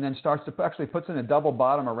higher and then starts to actually puts in a double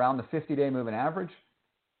bottom around the 50-day moving average.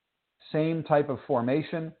 Same type of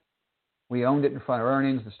formation. We owned it in front of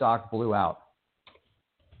earnings. The stock blew out.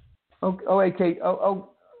 OKTA.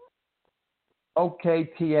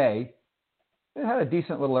 It had a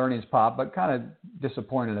decent little earnings pop, but kind of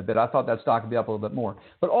disappointed a bit. I thought that stock would be up a little bit more.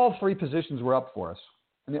 But all three positions were up for us.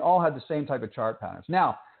 And they all had the same type of chart patterns.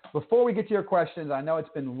 Now, before we get to your questions, I know it's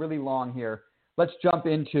been really long here. Let's jump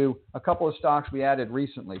into a couple of stocks we added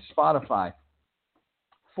recently. Spotify,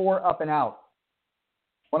 4 up and out.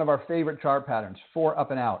 One of our favorite chart patterns, 4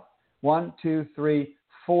 up and out. 1, 2, 3,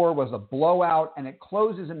 4 was a blowout, and it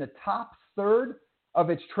closes in the top third of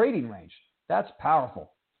its trading range. That's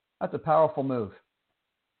powerful. That's a powerful move.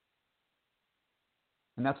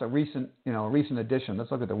 And that's a recent addition.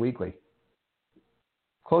 Let's look at the weekly.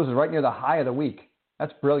 Closes right near the high of the week.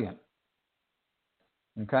 That's brilliant.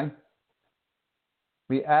 Okay?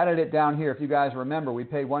 We added it down here. If you guys remember, we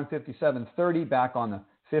paid $157.30 back on the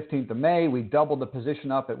 15th of May. We doubled the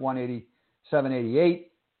position up at $187.88.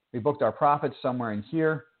 We booked our profits somewhere in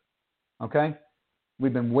here. Okay?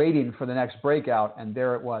 We've been waiting for the next breakout, and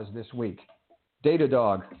there it was this week.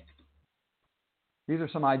 Datadog. These are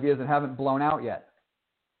some ideas that haven't blown out yet.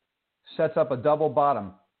 Sets up a double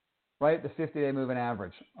bottom right at the 50-day moving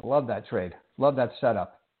average. I love that trade. Love that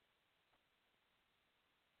setup.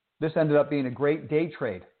 This ended up being a great day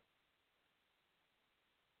trade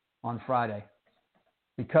on Friday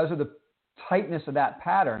because of the tightness of that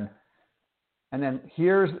pattern. And then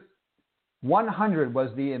here's 100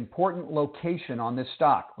 was the important location on this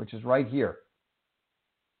stock, which is right here,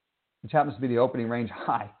 which happens to be the opening range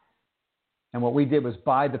high. And what we did was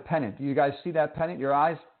buy the pennant. Do you guys see that pennant? Your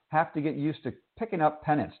eyes have to get used to picking up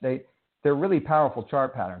pennants. They're really powerful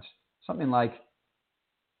chart patterns. Something like,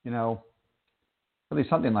 really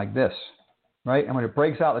something like this, right? And when it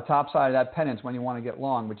breaks out the top side of that pennant's when you want to get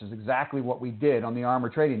long, which is exactly what we did on the Armor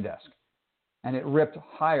trading desk. And it ripped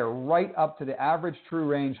higher right up to the average true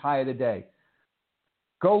range high of the day.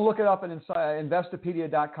 Go look it up at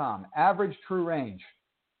Investopedia.com. Average true range.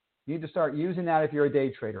 You need to start using that if you're a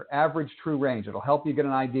day trader. Average true range. It'll help you get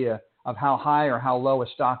an idea of how high or how low a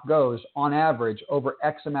stock goes on average over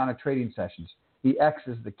X amount of trading sessions. The X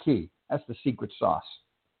is the key. That's the secret sauce.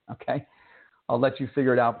 Okay? I'll let you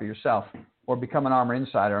figure it out for yourself or become an Armor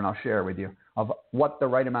Insider and I'll share it with you of what the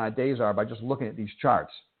right amount of days are by just looking at these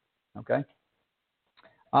charts. Okay?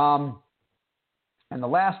 And the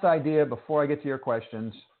last idea before I get to your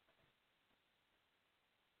questions,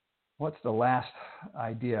 what's the last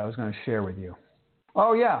idea I was going to share with you?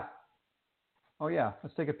 Oh, yeah.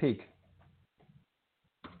 Let's take a peek.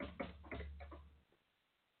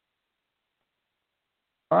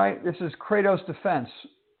 All right, this is Kratos Defense.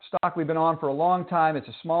 Stock we've been on for a long time. It's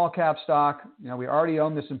a small cap stock. We already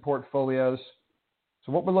own this in portfolios.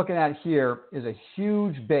 So what we're looking at here is a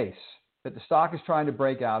huge base that the stock is trying to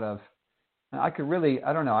break out of. And I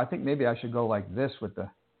don't know, I think maybe I should go like this with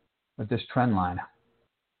this trend line.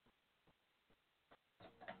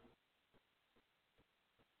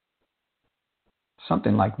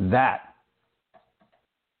 Something like that.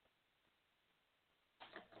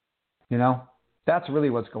 You know, that's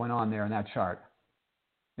really what's going on there in that chart.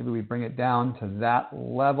 Maybe we bring it down to that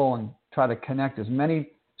level and try to connect as many.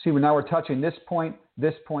 See, now we're touching this point,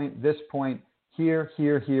 this point, this point, here,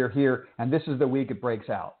 here, here, here, and this is the week it breaks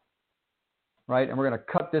out, right? And we're going to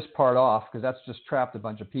cut this part off because that's just trapped a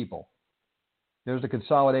bunch of people. There's the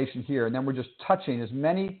consolidation here, and then we're just touching as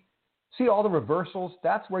many. See all the reversals?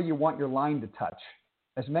 That's where you want your line to touch.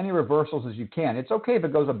 As many reversals as you can. It's okay if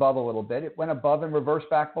it goes above a little bit. It went above and reversed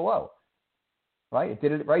back below, right? It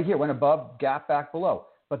did it right here, went above, gap back below.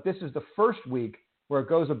 But this is the first week where it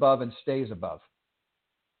goes above and stays above.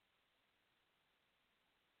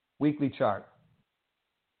 Weekly chart.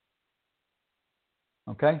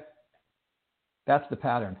 Okay? That's the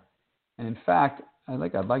pattern. And in fact, I'd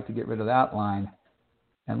like to get rid of that line.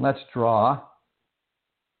 And let's draw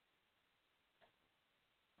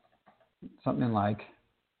something like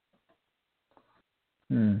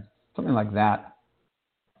that.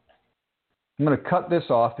 I'm going to cut this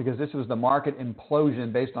off because this was the market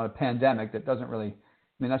implosion based on a pandemic that doesn't really,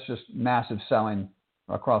 that's just massive selling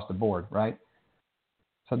across the board, right?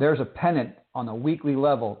 So there's a pennant on the weekly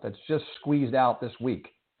level that's just squeezed out this week.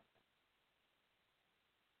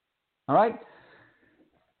 All right?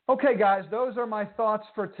 Okay, guys, those are my thoughts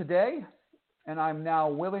for today. And I'm now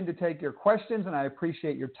willing to take your questions, and I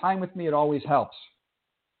appreciate your time with me. It always helps.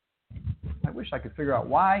 I wish I could figure out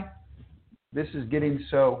why this is getting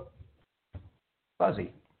so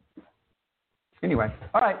fuzzy. Anyway,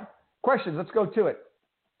 all right, questions. Let's go to it.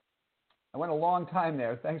 I went a long time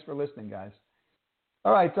there. Thanks for listening, guys.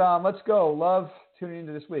 All right, let's go. Love tuning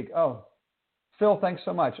into this week. Oh, Phil, thanks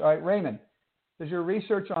so much. All right, Raymond, does your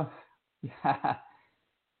research on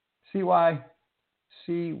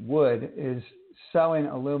CYC Wood is selling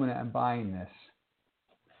alumina and buying this?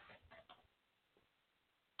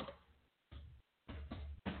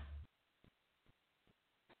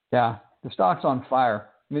 Yeah, the stock's on fire.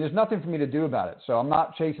 There's nothing for me to do about it, so I'm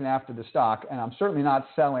not chasing after the stock, and I'm certainly not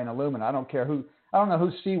selling alumina. I don't know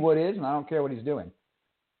who C Wood is, and I don't care what he's doing.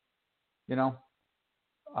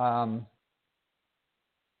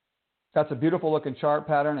 That's a beautiful looking chart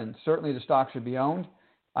pattern, and certainly the stock should be owned.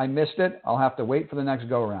 I missed it. I'll have to wait for the next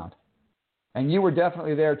go around. And you were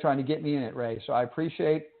definitely there trying to get me in it, Ray. So I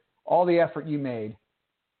appreciate all the effort you made.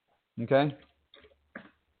 Okay? I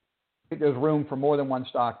think there's room for more than one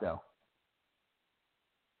stock, though.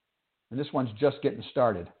 And this one's just getting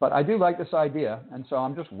started. But I do like this idea, and so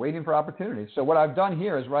I'm just waiting for opportunities. So what I've done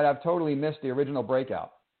here is, I've totally missed the original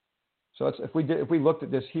breakout. So if we looked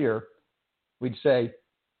at this here, we'd say,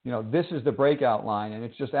 this is the breakout line, and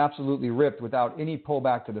it's just absolutely ripped without any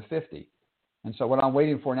pullback to the 50. And so what I'm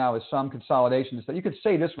waiting for now is some consolidation. So you could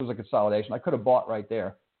say this was a consolidation. I could have bought right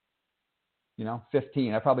there.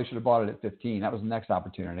 15. I probably should have bought it at 15. That was the next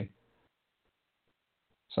opportunity.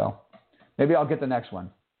 So maybe I'll get the next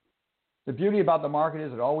one. The beauty about the market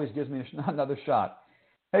is it always gives me another shot.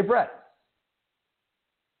 Hey, Brett.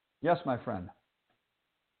 Yes, my friend.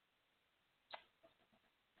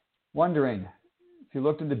 Wondering if you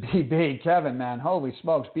looked into BB. Kevin, man, holy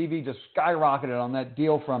smokes. BB just skyrocketed on that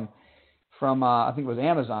deal from I think it was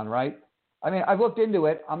Amazon, right? I've looked into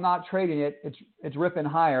it. I'm not trading it. It's ripping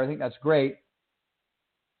higher. I think that's great.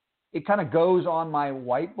 It kind of goes on my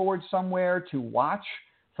whiteboard somewhere to watch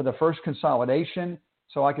for the first consolidation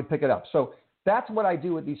so I can pick it up. So that's what I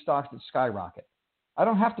do with these stocks that skyrocket. I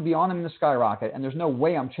don't have to be on them in the skyrocket, and there's no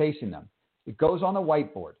way I'm chasing them. It goes on the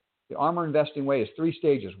whiteboard. The Armor Investing Way is 3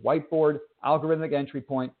 stages: whiteboard, algorithmic entry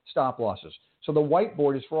point, stop losses. So the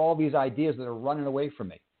whiteboard is for all these ideas that are running away from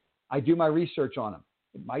me. I do my research on them.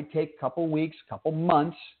 It might take a couple weeks, couple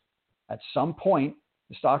months. At some point,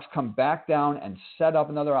 the stocks come back down and set up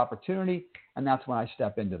another opportunity, and that's when I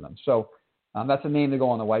step into them. So that's a name to go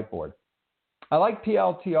on the whiteboard. I like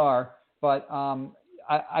PLTR, but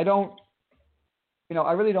I don't,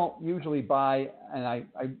 I really don't usually buy, and I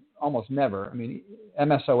almost never.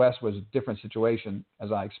 MSOS was a different situation,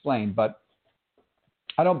 as I explained, but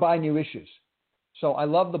I don't buy new issues. So I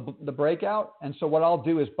love the breakout, and so what I'll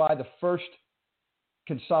do is buy the first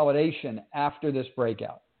consolidation after this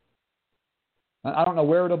breakout. I don't know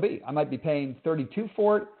where it'll be. I might be paying 32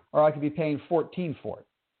 for it, or I could be paying 14 for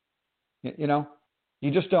it.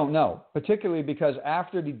 You just don't know, particularly because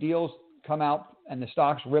after the deals come out and the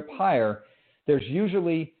stocks rip higher, there's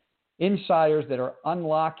usually insiders that are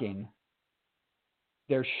unlocking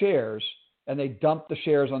their shares, and they dump the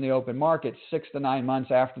shares on the open market 6 to 9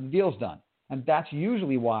 months after the deal's done. And that's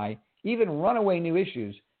usually why even runaway new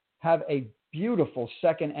issues have a beautiful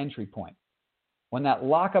second entry point. When that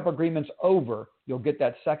lockup agreement's over, you'll get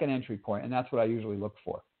that second entry point, and that's what I usually look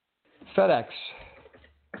for. FedEx.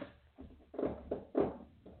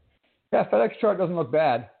 Yeah, FedEx chart doesn't look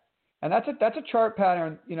bad. And that's a chart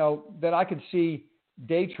pattern, that I could see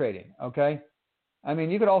day trading, okay? I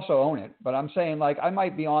mean, you could also own it, but I'm saying like I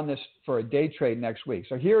might be on this for a day trade next week.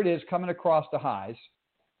 So here it is coming across the highs,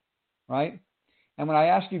 right? And when I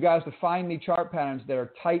ask you guys to find me chart patterns that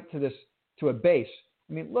are tight to a base,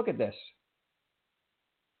 I mean, look at this.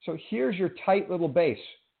 So here's your tight little base,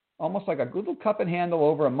 almost like a little cup and handle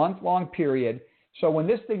over a month-long period. So when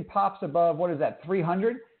this thing pops above, what is that,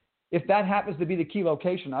 300? If that happens to be the key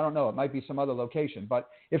location, I don't know, it might be some other location. But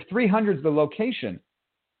if 300 is the location,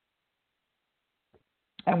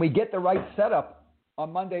 and we get the right setup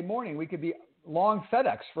on Monday morning, we could be long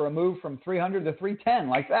FedEx for a move from 300 to 310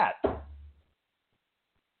 like that.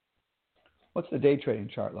 What's the day trading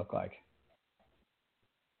chart look like?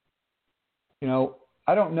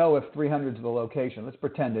 I don't know if 300 is the location. Let's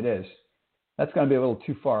pretend it is. That's going to be a little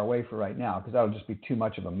too far away for right now because that would just be too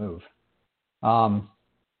much of a move.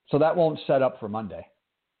 So that won't set up for Monday.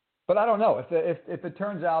 But I don't know. If it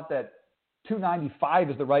turns out that 295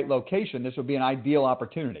 is the right location, this would be an ideal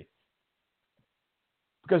opportunity.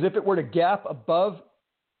 Because if it were to gap above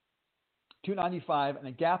 295 and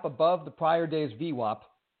a gap above the prior day's VWAP,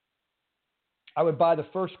 I would buy the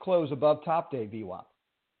first close above top day VWAP.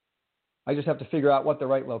 I just have to figure out what the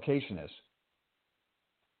right location is.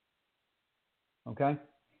 Okay?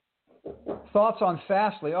 Thoughts on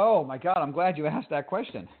Fastly? Oh my God, I'm glad you asked that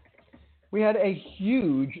question. We had a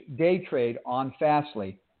huge day trade on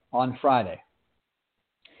Fastly on Friday.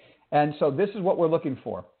 And so this is what we're looking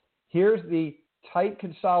for. Here's the tight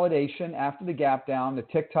consolidation after the gap down, the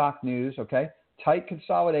TikTok news, okay? Tight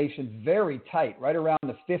consolidation, very tight, right around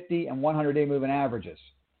the 50 and 100-day moving averages.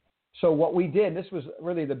 So what we did, this was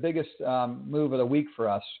really the biggest move of the week for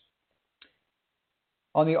us.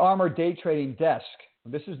 On the Armor day trading desk,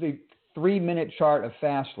 this is the 3-minute chart of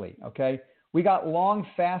Fastly, okay? We got long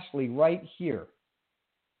Fastly right here.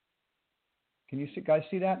 Can you guys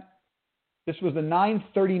see that? This was the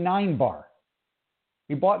 939 bar.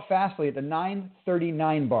 We bought Fastly at the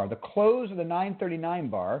 939 bar. The close of the 939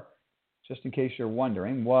 bar, just in case you're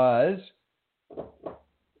wondering, was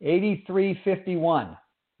 83.51.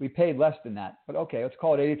 We paid less than that, but okay, let's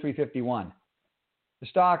call it 83.51. The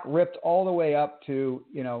stock ripped all the way up to,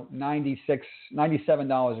 $97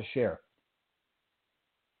 a share.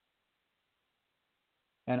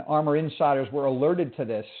 And Armor insiders were alerted to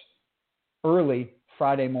this early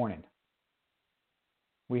Friday morning.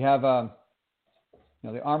 We have, the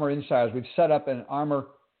Armor insiders, we've set up an Armor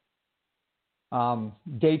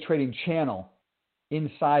day trading channel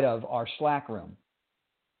inside of our Slack room.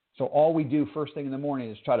 So all we do first thing in the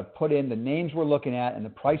morning is try to put in the names we're looking at and the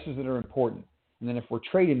prices that are important. And then if we're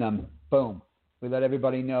trading them, boom, we let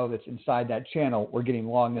everybody know that's inside that channel, we're getting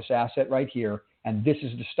long this asset right here, and this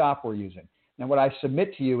is the stop we're using. And what I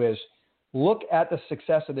submit to you is, look at the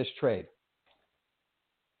success of this trade.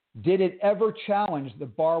 Did it ever challenge the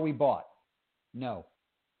bar we bought? No.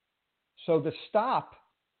 So the stop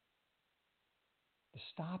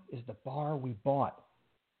is the bar we bought.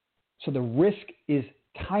 So the risk is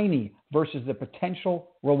tiny versus the potential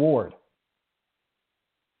reward.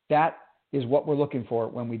 That is what we're looking for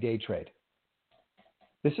when we day trade.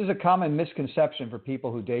 This is a common misconception for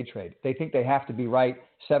people who day trade. They think they have to be right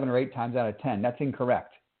 7 or 8 times out of 10. That's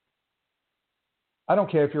incorrect. I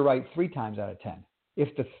don't care if you're right 3 times out of 10.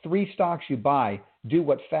 If the 3 stocks you buy do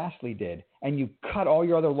what Fastly did and you cut all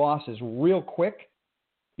your other losses real quick,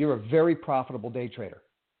 you're a very profitable day trader.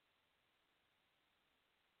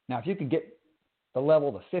 Now, if you can get the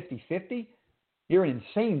level to 50-50, you're an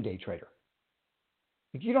insane day trader.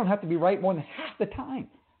 You don't have to be right more than half the time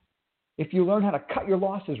if you learn how to cut your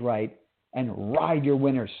losses right and ride your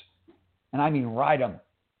winners. And I mean ride them.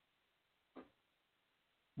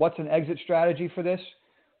 What's an exit strategy for this?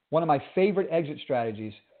 One of my favorite exit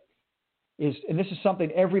strategies is, and this is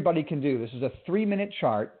something everybody can do, this is a 3-minute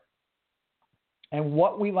chart. And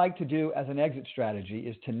what we like to do as an exit strategy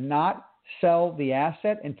is to not sell the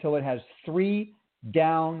asset until it has 3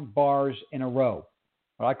 down bars in a row,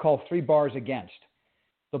 what I call 3 bars against.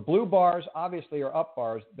 The blue bars obviously are up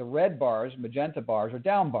bars. The red bars, magenta bars, are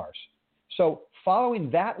down bars. So following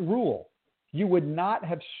that rule, you would not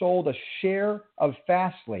have sold a share of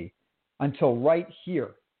Fastly until right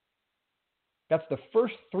here. That's the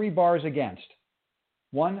first 3 bars against.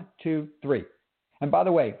 1, 2, 3. And by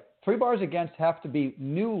the way, 3 bars against have to be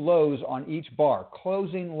new lows on each bar,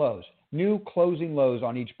 closing lows, new closing lows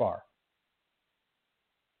on each bar.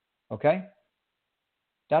 Okay?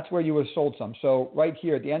 That's where you would have sold some. So right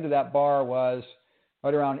here at the end of that bar was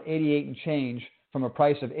right around 88 and change from a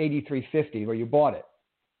price of 83.50 where you bought it.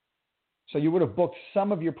 So you would have booked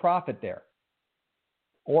some of your profit there.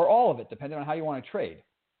 or all of it, depending on how you want to trade.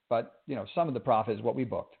 But, some of the profit is what we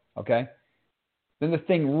booked, okay? Then the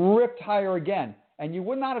thing ripped higher again, and you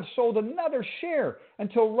would not have sold another share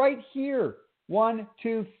until right here, 1,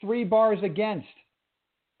 2, 3 bars against.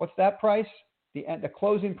 What's that price? The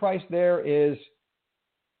closing price there is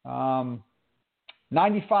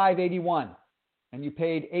 95.81, and you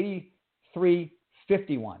paid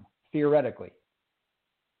 83.51 theoretically.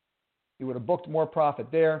 You would have booked more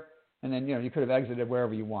profit there, and then you could have exited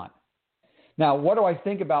wherever you want. Now, what do I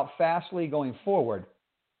think about Fastly going forward?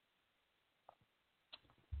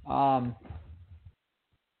 What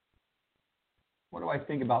do I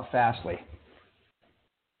think about Fastly?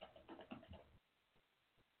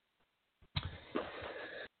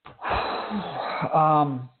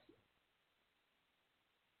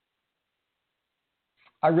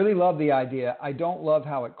 I really love the idea. I don't love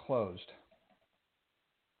how it closed.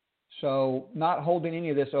 So not holding any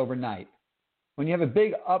of this overnight. When you have a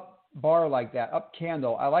big up bar like that, up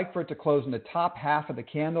candle, I like for it to close in the top half of the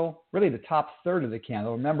candle, really the top third of the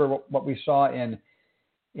candle. Remember what we saw in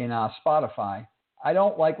Spotify. I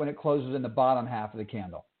don't like when it closes in the bottom half of the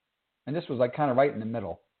candle. And this was like kind of right in the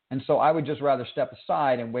middle. And so I would just rather step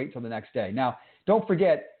aside and wait till the next day. Now, don't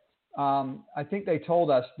forget, I think they told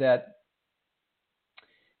us that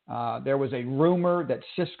there was a rumor that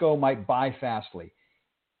Cisco might buy Fastly.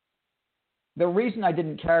 The reason I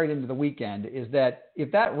didn't carry it into the weekend is that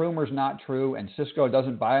if that rumor is not true and Cisco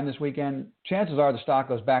doesn't buy them this weekend, chances are the stock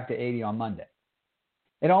goes back to 80 on Monday.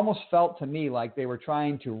 It almost felt to me like they were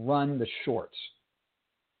trying to run the shorts.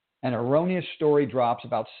 An erroneous story drops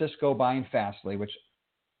about Cisco buying Fastly, which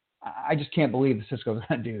I just can't believe that Cisco's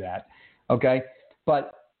going to do that. Okay?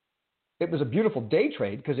 But it was a beautiful day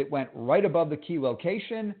trade because it went right above the key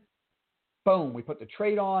location. Boom, we put the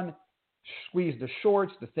trade on, squeeze the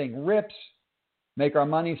shorts, the thing rips, make our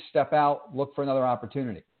money, step out, look for another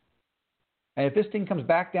opportunity. And if this thing comes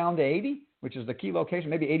back down to 80, which is the key location,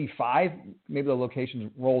 maybe 85, maybe the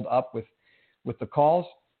location's rolled up with the calls,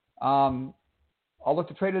 I'll look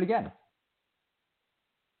to trade it again.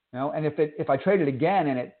 And if I trade it again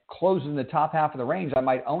and it closes in the top half of the range, I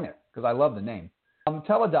might own it because I love the name.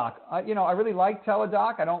 Teladoc, I really like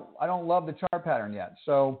Teladoc. I don't love the chart pattern yet,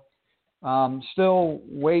 so still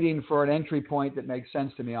waiting for an entry point that makes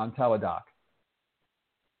sense to me on Teladoc.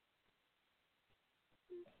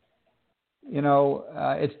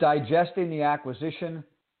 It's digesting the acquisition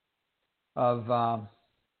of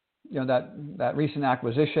that recent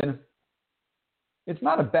acquisition. It's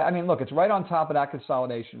not a bad. Look, it's right on top of that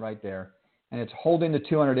consolidation right there, and it's holding the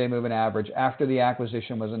 200-day moving average after the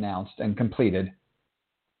acquisition was announced and completed.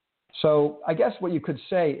 So I guess what you could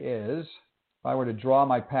say is, if I were to draw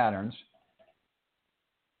my patterns,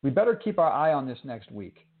 we better keep our eye on this next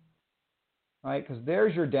week, right? Because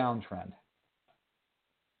there's your downtrend.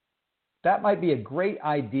 That might be a great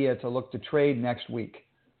idea to look to trade next week.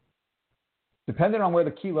 Depending on where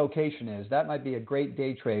the key location is, that might be a great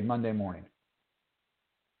day trade Monday morning.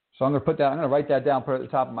 So I'm going to write that down, put it at the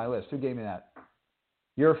top of my list. Who gave me that?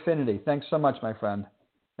 Your Affinity. Thanks so much, my friend.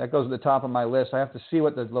 That goes at the top of my list. I have to see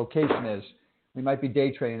what the location is. We might be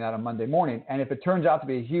day trading that on Monday morning. And if it turns out to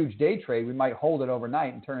be a huge day trade, we might hold it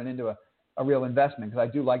overnight and turn it into a real investment because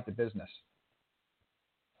I do like the business.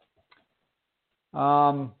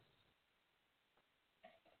 All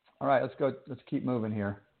right, let's go. Let's keep moving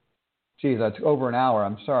here. Geez, that's over an hour.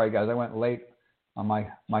 I'm sorry, guys. I went late on my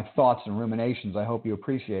thoughts and ruminations. I hope you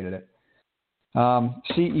appreciated it.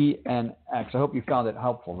 CENX. I hope you found it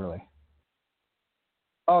helpful, really.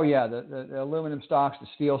 Oh, yeah, the aluminum stocks, the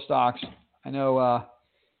steel stocks. I know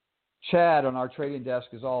Chad on our trading desk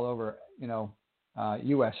is all over,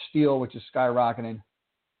 U.S. steel, which is skyrocketing.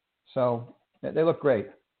 So they look great.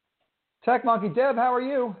 Tech Monkey Deb, how are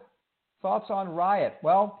you? Thoughts on Riot?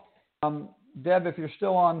 Well, Deb, if you're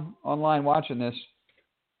still online watching this,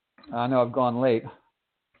 I know I've gone late.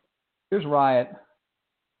 Here's Riot.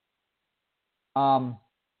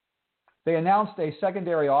 They announced a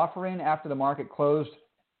secondary offering after the market closed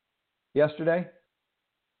yesterday.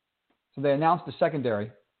 So they announced the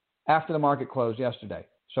secondary after the market closed yesterday.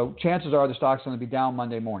 So chances are the stock's going to be down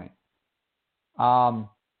Monday morning.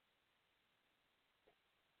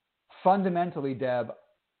 Fundamentally, Deb,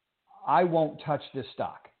 I won't touch this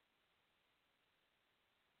stock.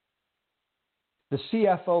 The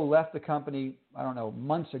CFO left the company,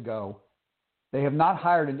 months ago. They have not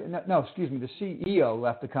hired, the CEO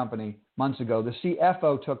left the company months ago. The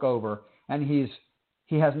CFO took over, and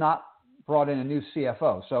he has not brought in a new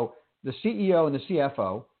CFO. So the CEO and the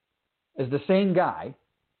CFO is the same guy,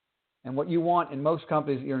 and what you want in most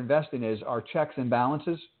companies that you're investing are checks and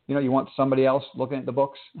balances. You want somebody else looking at the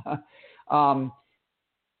books.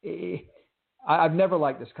 I've never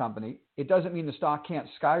liked this company. It doesn't mean the stock can't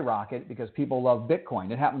skyrocket because people love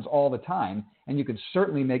Bitcoin. It happens all the time, and you can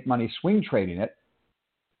certainly make money swing trading it.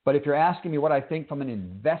 But if you're asking me what I think from an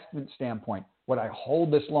investment standpoint, would I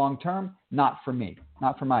hold this long term? Not for me,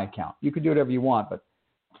 not for my account. You can do whatever you want, but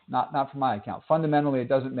not for my account. Fundamentally, it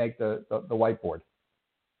doesn't make the whiteboard.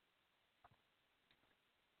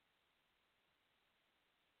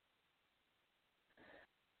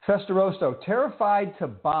 Festeroso, terrified to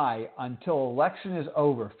buy until election is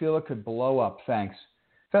over. Feel it could blow up. Thanks.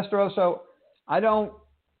 Festeroso, I don't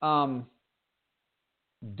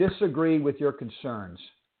disagree with your concerns,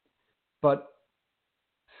 but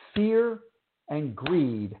fear and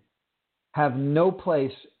greed have no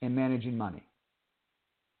place in managing money.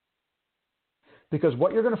 Because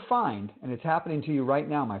what you're going to find, and it's happening to you right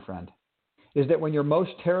now, my friend, is that when you're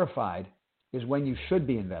most terrified is when you should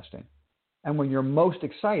be investing. And when you're most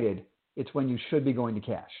excited, it's when you should be going to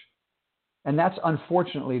cash. And that's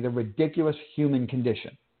unfortunately the ridiculous human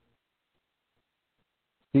condition.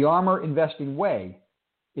 The Armor Investing Way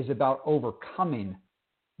is about overcoming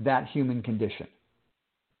that human condition.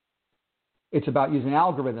 It's about using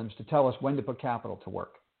algorithms to tell us when to put capital to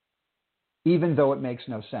work, even though it makes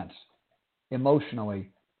no sense emotionally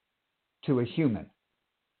to a human.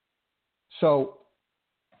 So,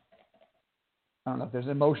 I don't know if there's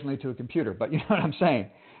emotionally to a computer, but you know what I'm saying.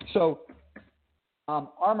 So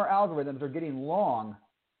Armor algorithms are getting long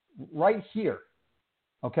right here,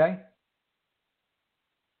 okay?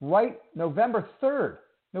 Right November 3rd,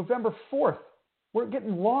 November 4th, we're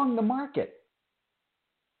getting long the market.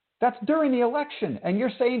 That's during the election, and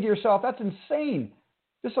you're saying to yourself, that's insane.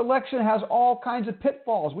 This election has all kinds of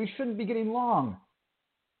pitfalls. We shouldn't be getting long.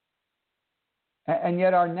 And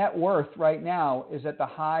yet our net worth right now is at the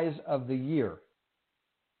highs of the year.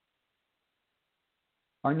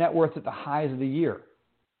 Our net worth at the highs of the year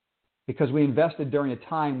because we invested during a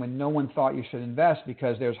time when no one thought you should invest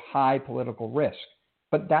because there's high political risk.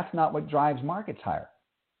 But that's not what drives markets higher.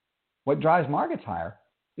 What drives markets higher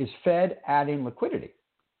is Fed adding liquidity.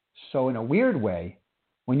 So in a weird way,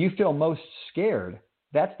 when you feel most scared,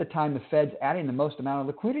 that's the time the Fed's adding the most amount of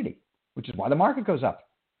liquidity, which is why the market goes up.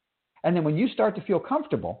 And then when you start to feel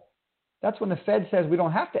comfortable, that's when the Fed says we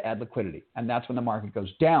don't have to add liquidity, and that's when the market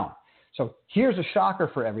goes down. So here's a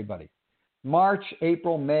shocker for everybody. March,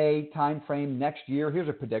 April, May timeframe next year, here's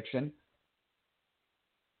a prediction.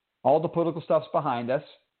 All the political stuff's behind us.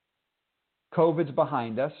 COVID's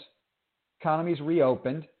behind us. Economy's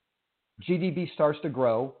reopened. GDP starts to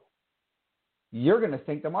grow. You're going to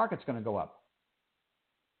think the market's going to go up.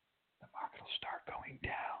 The market will start going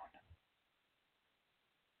down.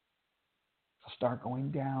 It'll start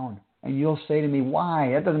going down. And you'll say to me,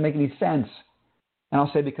 why? That doesn't make any sense. And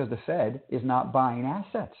I'll say because the Fed is not buying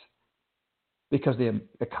assets. Because the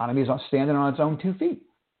economy is standing on its own 2 feet.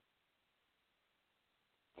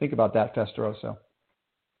 Think about that, Festeroso.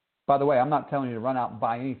 By the way, I'm not telling you to run out and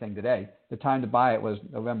buy anything today. The time to buy it was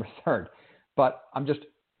November 3rd. But I'm just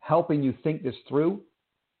helping you think this through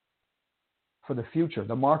for the future.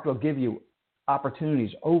 The market will give you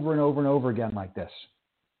opportunities over and over and over again like this.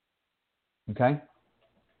 Okay?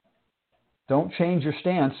 Don't change your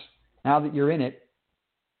stance now that you're in it.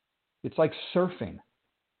 It's like surfing.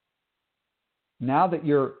 Now that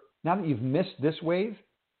you've missed this wave,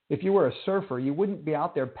 if you were a surfer, you wouldn't be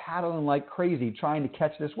out there paddling like crazy trying to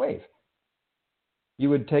catch this wave. You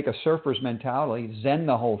would take a surfer's mentality, zen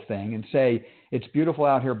the whole thing, and say, it's beautiful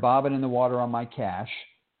out here bobbing in the water on my cash,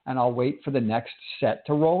 and I'll wait for the next set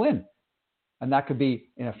to roll in. And that could be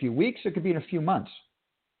in a few weeks, it could be in a few months.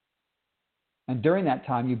 And during that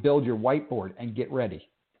time, you build your whiteboard and get ready.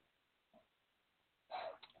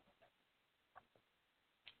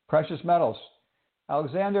 Precious metals.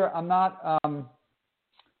 Alexander, I'm not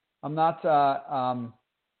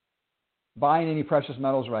buying any precious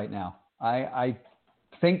metals right now. I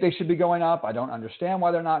think they should be going up. I don't understand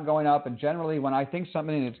why they're not going up. And generally, when I think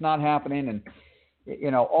something and it's not happening, and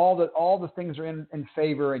you know all the things are in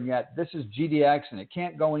favor, and yet this is GDX and it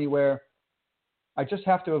can't go anywhere, I just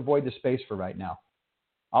have to avoid the space for right now.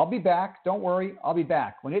 I'll be back. Don't worry. I'll be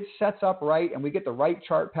back. When it sets up right and we get the right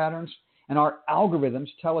chart patterns and our algorithms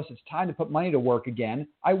tell us it's time to put money to work again,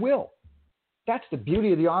 I will. That's the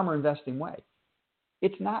beauty of the Armor Investing Way.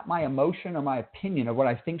 It's not my emotion or my opinion of what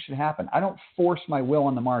I think should happen. I don't force my will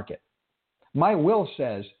on the market. My will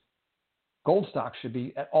says gold stocks should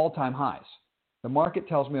be at all-time highs. The market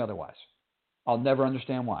tells me otherwise. I'll never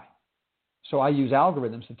understand why. So I use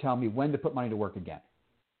algorithms to tell me when to put money to work again.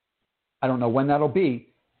 I don't know when that'll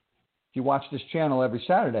be. If you watch this channel every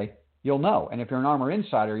Saturday, you'll know. And if you're an Armor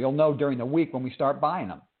Insider, you'll know during the week when we start buying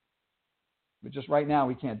them. But just right now,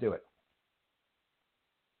 we can't do it.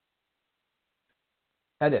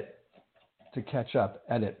 Edit to catch up.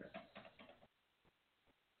 Edit.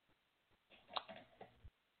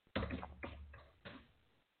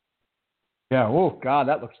 Yeah. Oh God,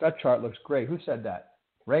 that chart looks great. Who said that?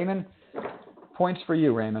 Raymond. Points for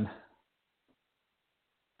you, Raymond.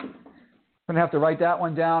 Gonna have to write that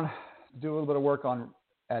one down. Do a little bit of work on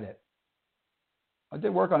edit. I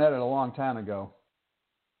did work on edit a long time ago.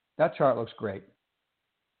 That chart looks great.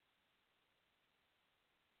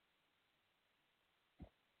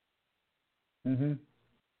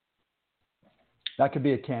 That could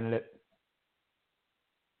be a candidate.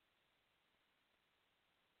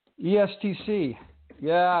 ESTC.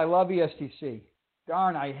 Yeah, I love ESTC.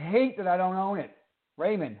 Darn, I hate that I don't own it.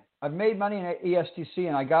 Raymond, I've made money in ESTC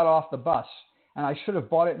and I got off the bus. And I should have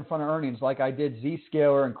bought it in front of earnings like I did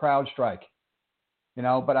Zscaler and CrowdStrike.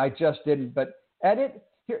 But I just didn't. But edit,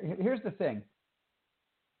 here's the thing.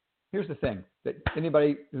 Here's the thing that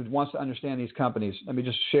anybody who wants to understand these companies, let me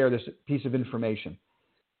just share this piece of information.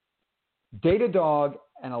 Datadog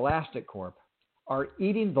and Elastic Corp are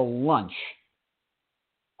eating the lunch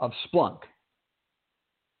of Splunk.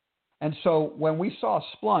 And so when we saw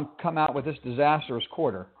Splunk come out with this disastrous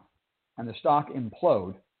quarter and the stock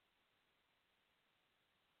implode,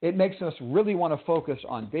 it makes us really want to focus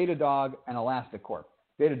on Datadog and Elastic Corp.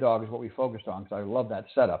 Datadog is what we focused on because I love that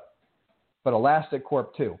setup. But Elastic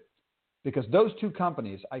Corp too. Because those two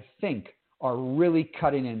companies, I think, are really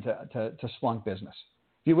cutting into Splunk business.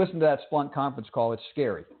 If you listen to that Splunk conference call, it's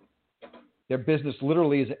scary. Their business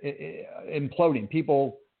literally is imploding.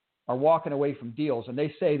 People are walking away from deals, and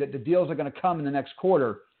they say that the deals are going to come in the next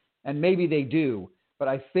quarter, and maybe they do. But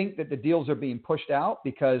I think that the deals are being pushed out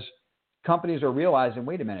because companies are realizing,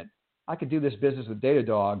 wait a minute, I could do this business with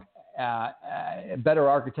Datadog, better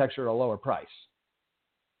architecture at a lower price.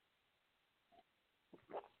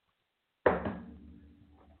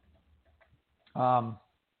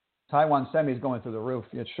 Taiwan Semi is going through the roof.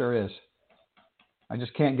 It sure is. I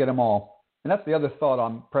just can't get them all. And that's the other thought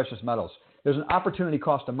on precious metals. There's an opportunity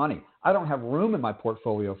cost of money. I don't have room in my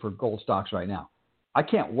portfolio for gold stocks right now. I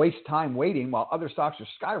can't waste time waiting while other stocks are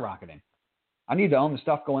skyrocketing. I need to own the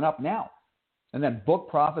stuff going up now and then book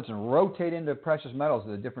profits and rotate into precious metals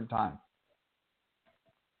at a different time.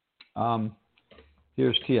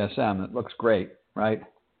 Here's TSM. It looks great, right?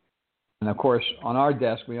 And of course, on our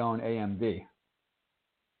desk, we own AMD.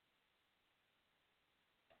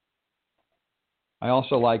 I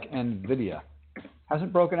also like NVIDIA.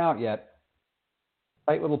 Hasn't broken out yet.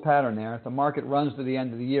 Tight little pattern there. If the market runs to the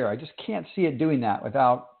end of the year, I just can't see it doing that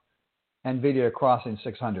without NVIDIA crossing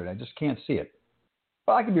 600. I just can't see it.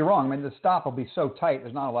 But I could be wrong. I mean, the stop will be so tight,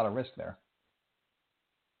 there's not a lot of risk there.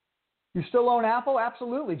 You still own Apple?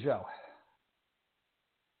 Absolutely, Joe.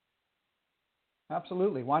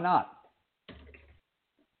 Absolutely. Why not?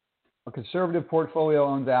 A conservative portfolio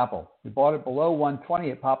owns Apple. We bought it below 120.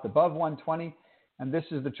 It popped above 120. And this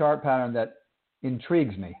is the chart pattern that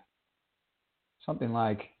intrigues me. Something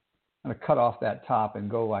like, I'm going to cut off that top and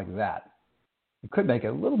go like that. You could make it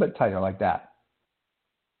a little bit tighter like that.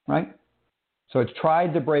 Right? So it's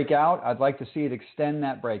tried to break out. I'd like to see it extend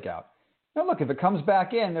that breakout. Now look, if it comes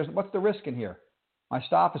back in, what's the risk in here? My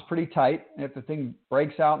stop is pretty tight. And if the thing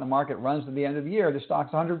breaks out and the market runs to the end of the year, the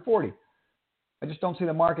stock's 140. I just don't see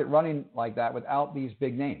the market running like that without these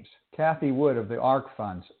big names. Kathy Wood of the ARK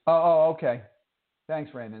funds. Oh, okay.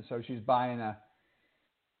 Thanks, Raymond. So she's buying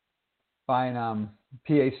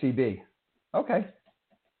PACB. Okay.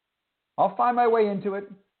 I'll find my way into it.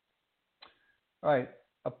 All right.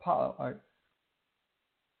 Apollo. All right.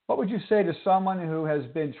 What would you say to someone who has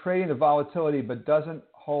been trading the volatility but doesn't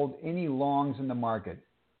hold any longs in the market?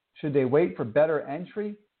 Should they wait for better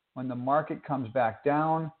entry when the market comes back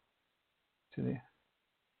down to the...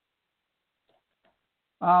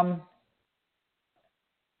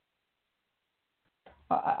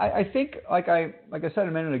 I think, like I said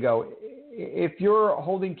a minute ago, if you're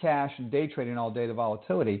holding cash and day trading all day, the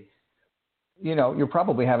volatility, you're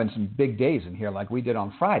probably having some big days in here like we did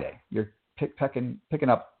on Friday. You're picking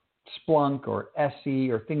up Splunk or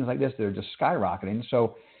SE or things like this that are just skyrocketing.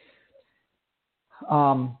 So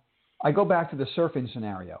I go back to the surfing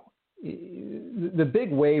scenario. The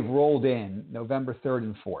big wave rolled in November 3rd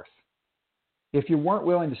and 4th. If you weren't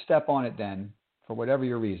willing to step on it then, for whatever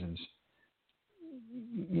your reasons,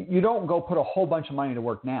 you don't go put a whole bunch of money to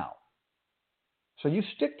work now. So you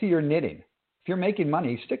stick to your knitting. If you're making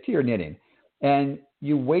money, stick to your knitting. And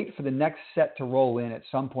you wait for the next set to roll in at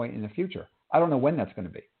some point in the future. I don't know when that's going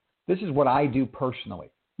to be. This is what I do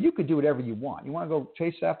personally. You could do whatever you want. You want to go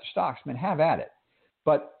chase after stocks, man, have at it.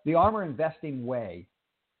 But the Armor investing way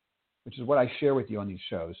which is what I share with you on these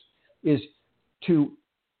shows, is to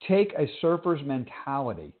take a surfer's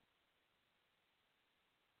mentality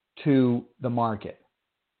to the market.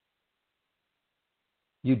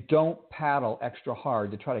 You don't paddle extra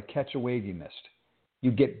hard to try to catch a wave you missed.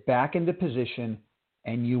 You get back into position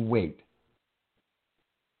and you wait.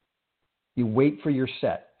 You wait for your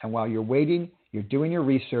set. And while you're waiting, you're doing your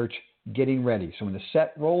research, getting ready. So when the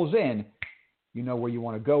set rolls in, you know where you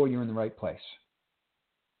want to go and you're in the right place.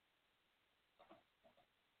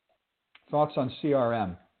 Thoughts on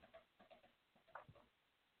CRM?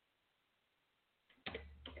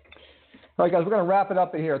 All right, guys, we're going to wrap it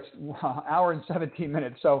up in here. It's an hour and 17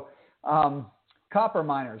 minutes. So copper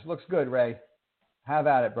miners, looks good, Ray. Have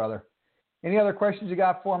at it, brother. Any other questions you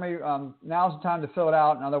got for me? Now's the time to fill it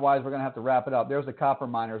out, and otherwise we're going to have to wrap it up. There's the copper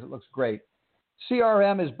miners. It looks great.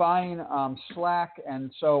 CRM is buying Slack,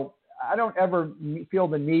 and so I don't ever feel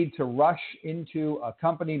the need to rush into a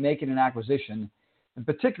company making an acquisition, and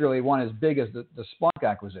particularly one as big as the Splunk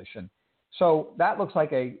acquisition. So that looks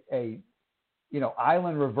like a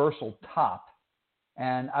island reversal top,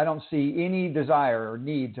 and I don't see any desire or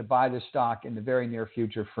need to buy this stock in the very near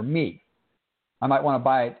future for me. I might want to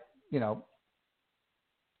buy it,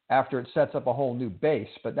 after it sets up a whole new base,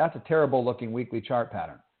 but that's a terrible looking weekly chart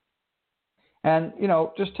pattern. And,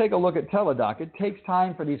 just take a look at Teladoc. It takes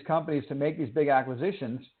time for these companies to make these big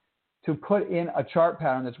acquisitions to put in a chart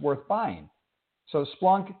pattern that's worth buying. So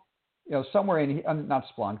Splunk, somewhere in, not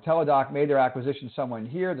Splunk, Teladoc made their acquisition somewhere in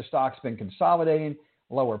here. The stock's been consolidating,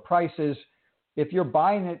 lower prices. If you're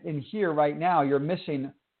buying it in here right now, you're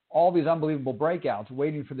missing all these unbelievable breakouts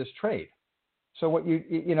waiting for this trade. So what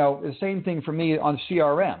the same thing for me on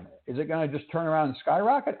CRM. Is it going to just turn around and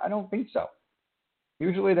skyrocket? I don't think so.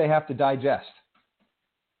 Usually they have to digest.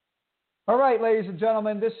 All right, ladies and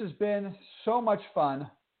gentlemen, this has been so much fun.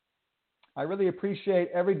 I really appreciate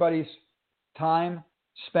everybody's time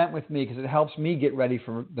spent with me because it helps me get ready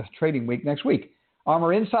for the trading week next week.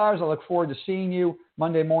 Armor Insiders, I look forward to seeing you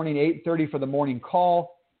Monday morning, 8:30 for the morning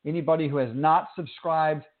call. Anybody who has not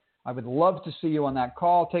subscribed, I would love to see you on that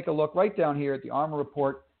call. Take a look right down here at the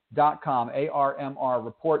armorreport.com,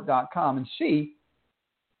 ARMRreport.com, and see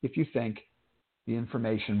if you think the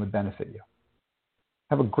information would benefit you.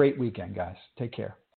 Have a great weekend, guys. Take care.